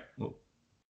 all right. Well,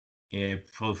 yeah,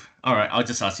 all right. I'll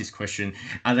just ask this question: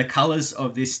 are the colors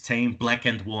of this team black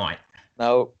and white?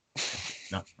 No.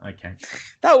 No. Okay.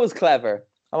 That was clever.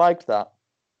 I liked that.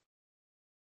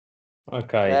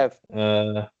 Okay.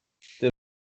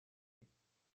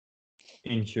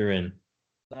 Insurin.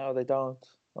 No, they don't.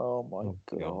 Oh my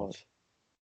god.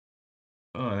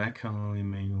 Oh, that can only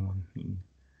mean one thing.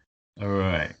 All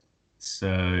right.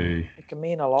 So it can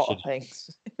mean a lot of things.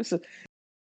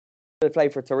 They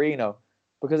played for Torino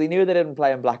because he knew they didn't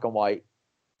play in black and white.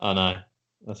 I know.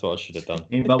 That's what I should have done.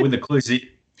 Yeah, but with the clues,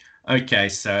 okay.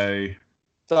 So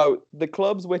the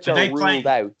clubs which are ruled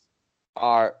out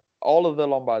are all of the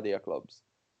Lombardia clubs.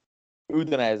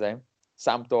 Udinese,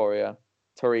 Sampdoria,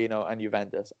 Torino, and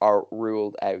Juventus are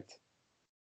ruled out.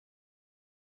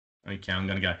 Okay, I'm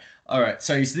gonna go. All right.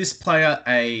 So is this player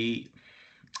a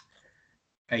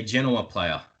Genoa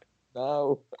player?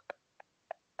 No.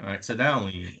 All right. So they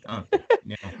only.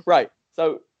 Yeah. Right.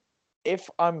 So if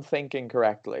I'm thinking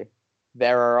correctly,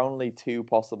 there are only 2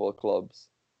 possible clubs.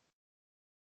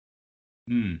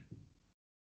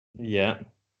 Yeah.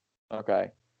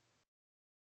 Okay.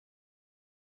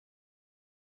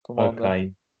 Come on. Okay.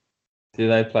 Then. Do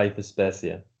they play for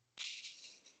Spezia?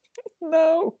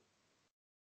 No.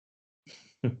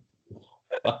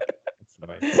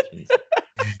 Sorry. This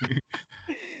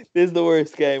is the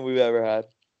worst game we've ever had.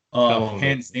 Oh,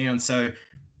 hands down. So,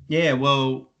 yeah,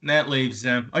 well, that leaves...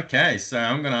 okay, so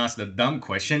I'm going to ask the dumb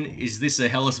question. Is this a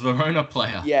Hellas Verona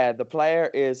player? Yeah, the player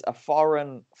is a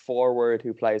foreign forward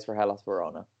who plays for Hellas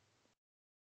Verona.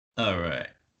 All right.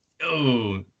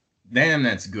 Oh, damn,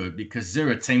 that's good, because they're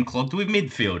a team clogged with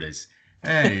midfielders.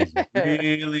 That is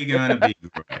really going to be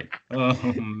great. Oh,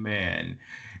 man.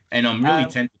 And I'm really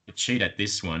tempted to cheat at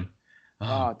this one.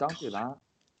 Oh, don't do that.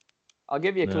 I'll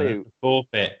give you a clue.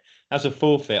 Forfeit. That's a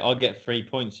forfeit. I'll get 3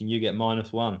 points and you get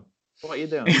 -1. What are you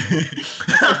doing?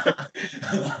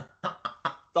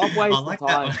 Stop wasting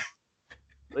time.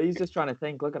 He's just trying to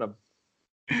think. Look at him.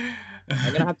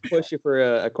 I'm gonna have to push you for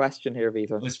a question here,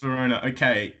 Vito. Let's Verona.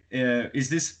 Okay. Is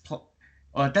this?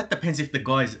 That depends if the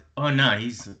guy's. Oh no,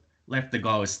 he's left the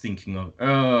guy I was thinking of.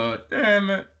 Oh damn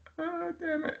it! Oh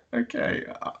damn it! Okay.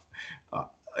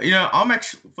 I'm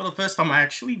actually for the first time. I'm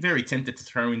actually very tempted to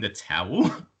throw in the towel.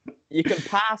 You can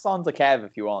pass on to Kev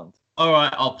if you want. All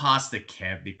right, I'll pass to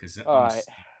Kev because. All right.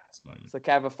 So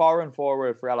Kev, a foreign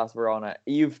forward for Hellas Verona.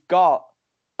 You've got.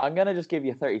 I'm gonna just give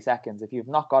you 30 seconds. If you've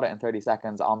not got it in 30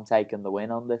 seconds, I'm taking the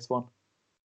win on this one.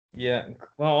 Yeah.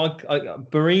 Well,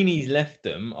 Barini's left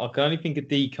them. I can only think of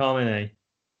Di Carmine,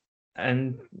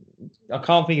 and I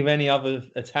can't think of any other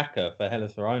attacker for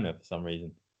Hellas Verona for some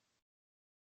reason.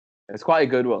 It's quite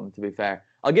a good one, to be fair.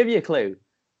 I'll give you a clue.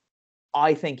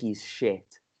 I think he's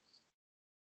shit.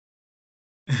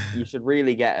 You should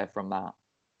really get it from that.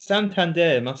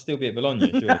 Santander must still be at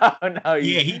Bologna. Sure. No,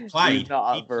 yeah, he played.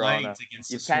 Not he Verona. played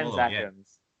against You've Sassuolo, 10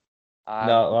 seconds.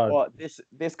 But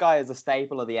this guy is a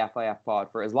staple of the FIF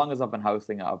pod. For as long as I've been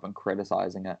hosting it, I've been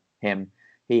criticizing him.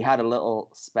 He had a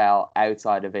little spell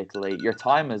outside of Italy. Your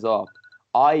time is up.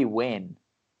 I win.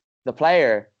 The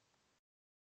player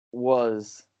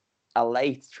was a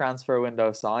late transfer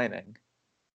window signing.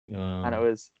 And it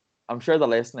was, I'm sure the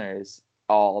listeners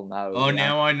all know. Oh,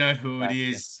 now I know who it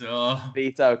is.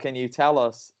 Vito, can you tell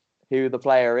us who the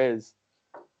player is?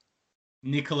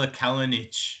 Nikola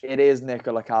Kalinic. It is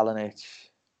Nikola Kalinic.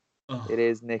 Oh. It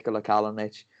is Nikola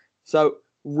Kalinic. So,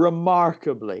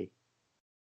 remarkably,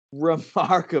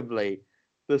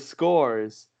 the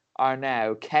scores are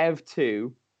now Kev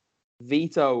 2,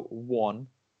 Vito 1,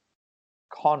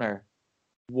 Connor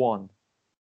 1.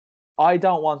 I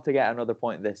don't want to get another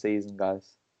point this season,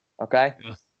 guys. Okay?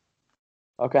 Yes.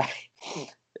 Okay.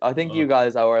 I think you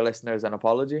guys owe our listeners an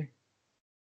apology.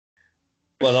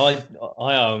 Well,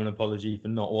 I owe an apology for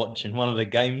not watching one of the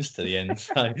games to the end.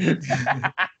 So.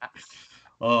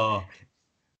 But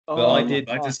I did.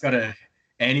 I just gotta.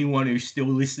 Anyone who's still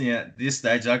listening at this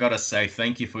stage, I gotta say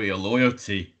thank you for your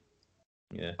loyalty.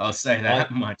 Yeah, I'll say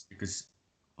that much because.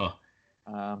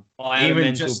 I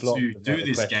even just to do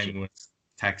this game was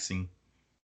taxing.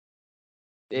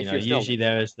 Usually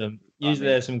there are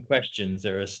some questions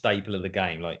that are a staple of the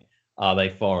game, like are they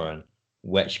foreign?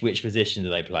 Which position do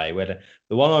they play? Whether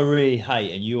the one I really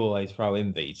hate, and you always throw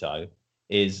in, Vito,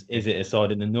 is it a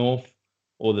side in the north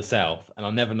or the south? And I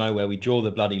never know where we draw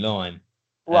the bloody line.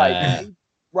 Right,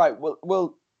 right.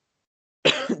 Well,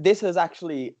 this has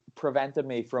actually prevented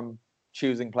me from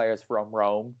choosing players from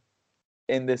Rome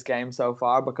in this game so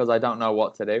far because I don't know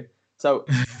what to do. So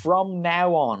from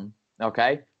now on,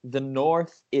 okay, the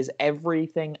north is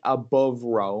everything above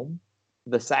Rome.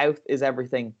 The south is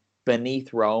everything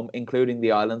beneath Rome, including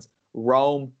the islands.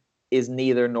 Rome is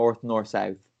neither north nor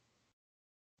south.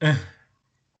 Okay.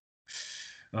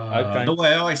 The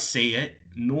way I see it,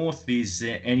 north is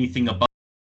anything above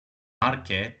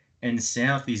Marche, and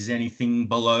south is anything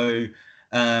below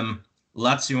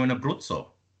Lazio and Abruzzo.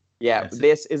 Yeah,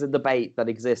 this is a debate that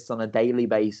exists on a daily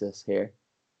basis here.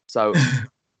 So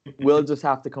we'll just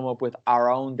have to come up with our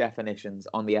own definitions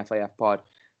on the FAF pod.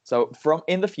 So from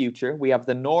in the future, we have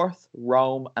the north,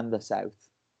 Rome, and the south.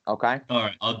 Okay? All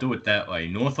right, I'll do it that way.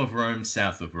 North of Rome,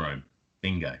 south of Rome.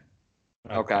 Bingo.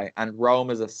 Okay. And Rome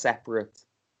is a separate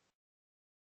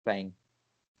thing.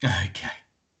 Okay.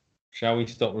 Shall we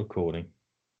stop recording?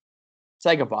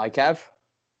 Say goodbye, Kev.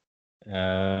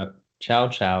 Ciao,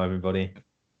 ciao, everybody.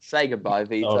 Say goodbye,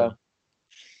 Vito. Oh.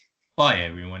 Bye,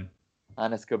 everyone.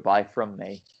 And it's goodbye from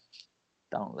me.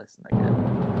 Don't listen again.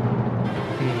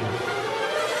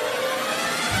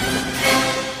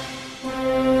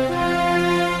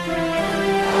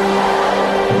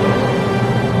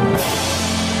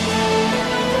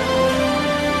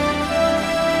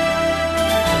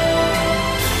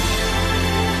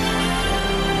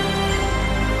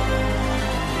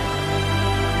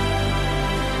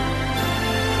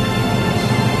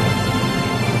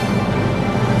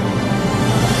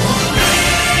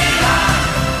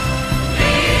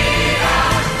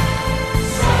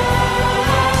 Soul.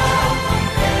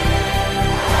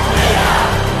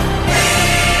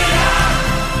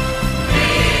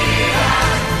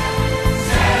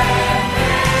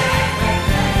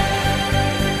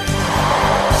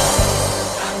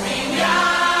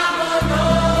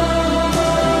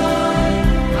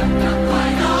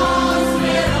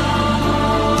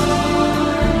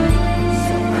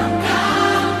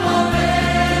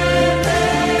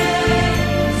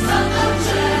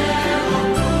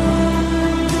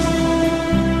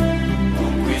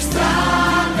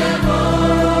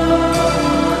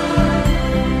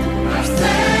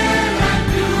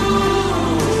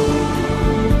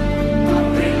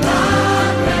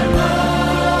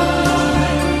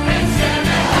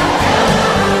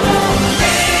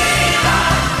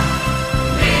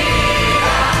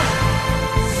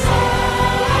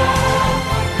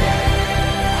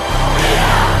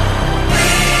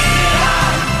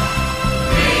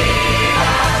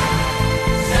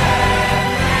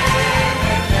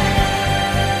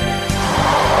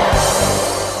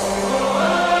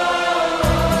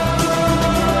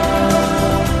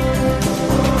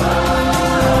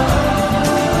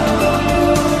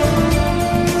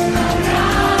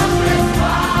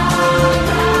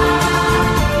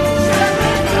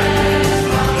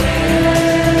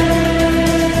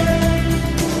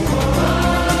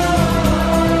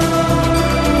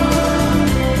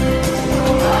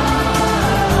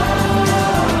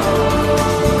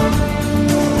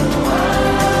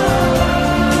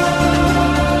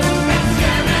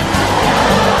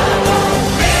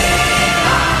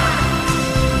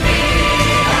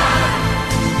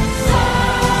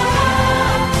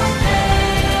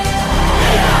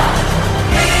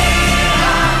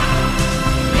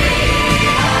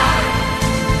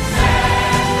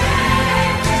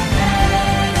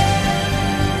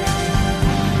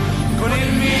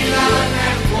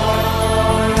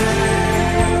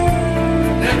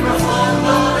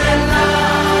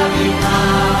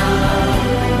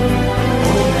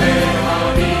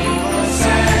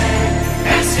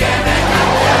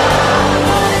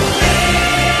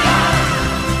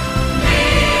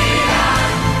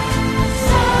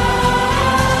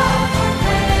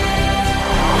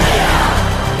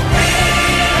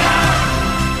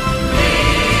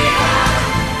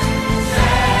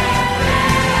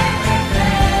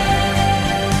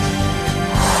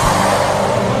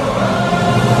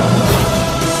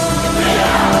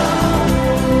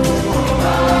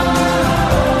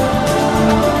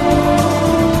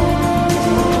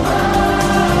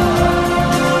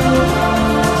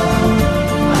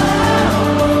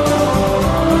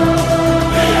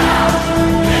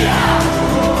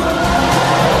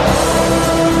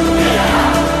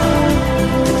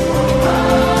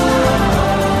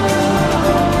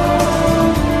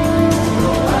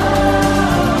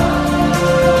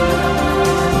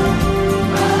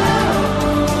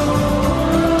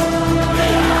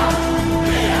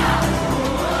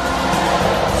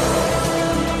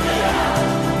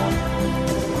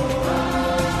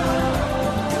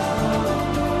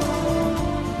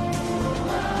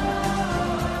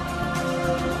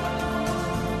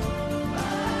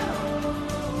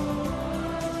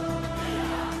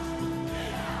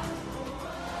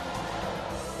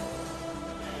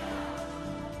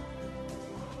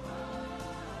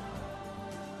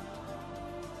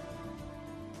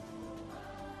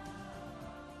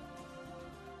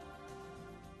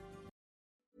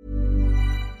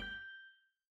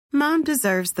 Mom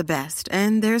deserves the best,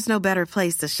 and there's no better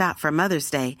place to shop for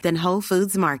Mother's Day than Whole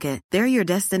Foods Market. They're your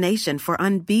destination for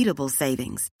unbeatable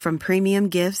savings, from premium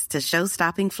gifts to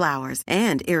show-stopping flowers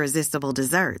and irresistible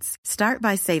desserts. Start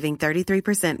by saving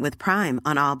 33% with Prime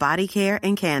on all body care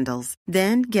and candles.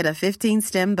 Then get a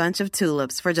 15-stem bunch of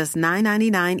tulips for just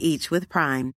 $9.99 each with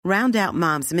Prime. Round out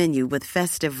Mom's menu with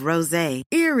festive rosé,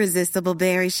 irresistible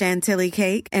berry chantilly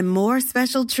cake, and more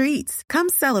special treats. Come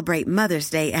celebrate Mother's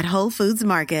Day at Whole Foods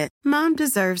Market. Mom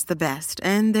deserves the best,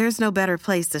 and there's no better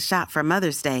place to shop for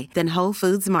Mother's Day than Whole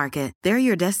Foods Market. They're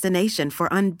your destination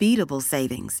for unbeatable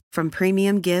savings, from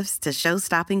premium gifts to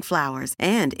show-stopping flowers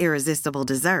and irresistible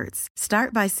desserts.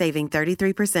 Start by saving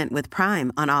 33% with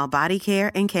Prime on all body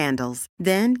care and candles.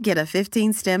 Then get a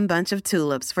 15-stem bunch of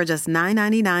tulips for just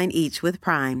 $9.99 each with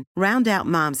Prime. Round out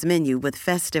Mom's menu with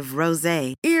festive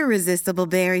rosé, irresistible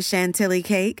berry chantilly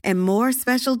cake, and more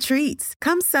special treats.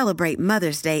 Come celebrate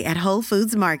Mother's Day at Whole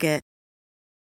Foods Market.